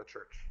to go to a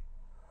church.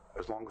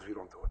 as long as we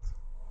don't do it.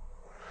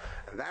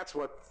 And that's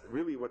what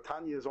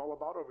Tanya is all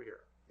about over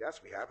here.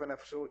 Yes, we have an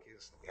Nefesh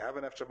Elokis, we have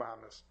an Nefesh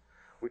Bahamis,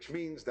 which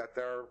means that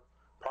there are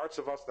parts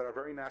of us that are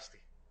very nasty,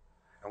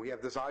 and we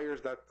have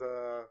desires that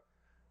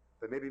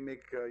maybe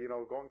make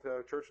going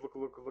to church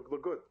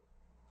look good.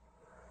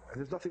 And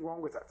there's nothing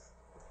wrong with that.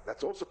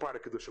 That's also part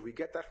of Kedusha. We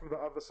get that from the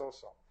Avos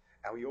also.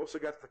 And we also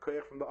get the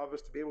koyach from the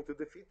Avos to be able to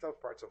defeat those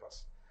parts of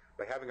us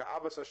by having an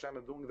Avos Hashem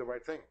and doing the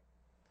right thing.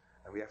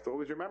 And we have to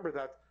always remember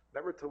that,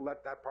 never to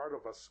let that part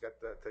of us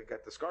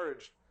get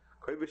discouraged.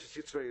 Koyvish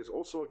Yitzray is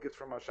also a gift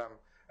from Hashem,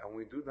 and when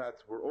we do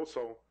that, we're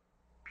also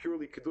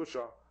purely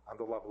Kedusha on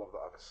the level of the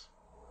Avos.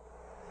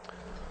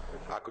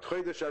 Good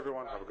Chodesh,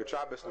 everyone. Have a good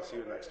Shabbos, and see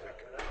you next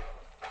week.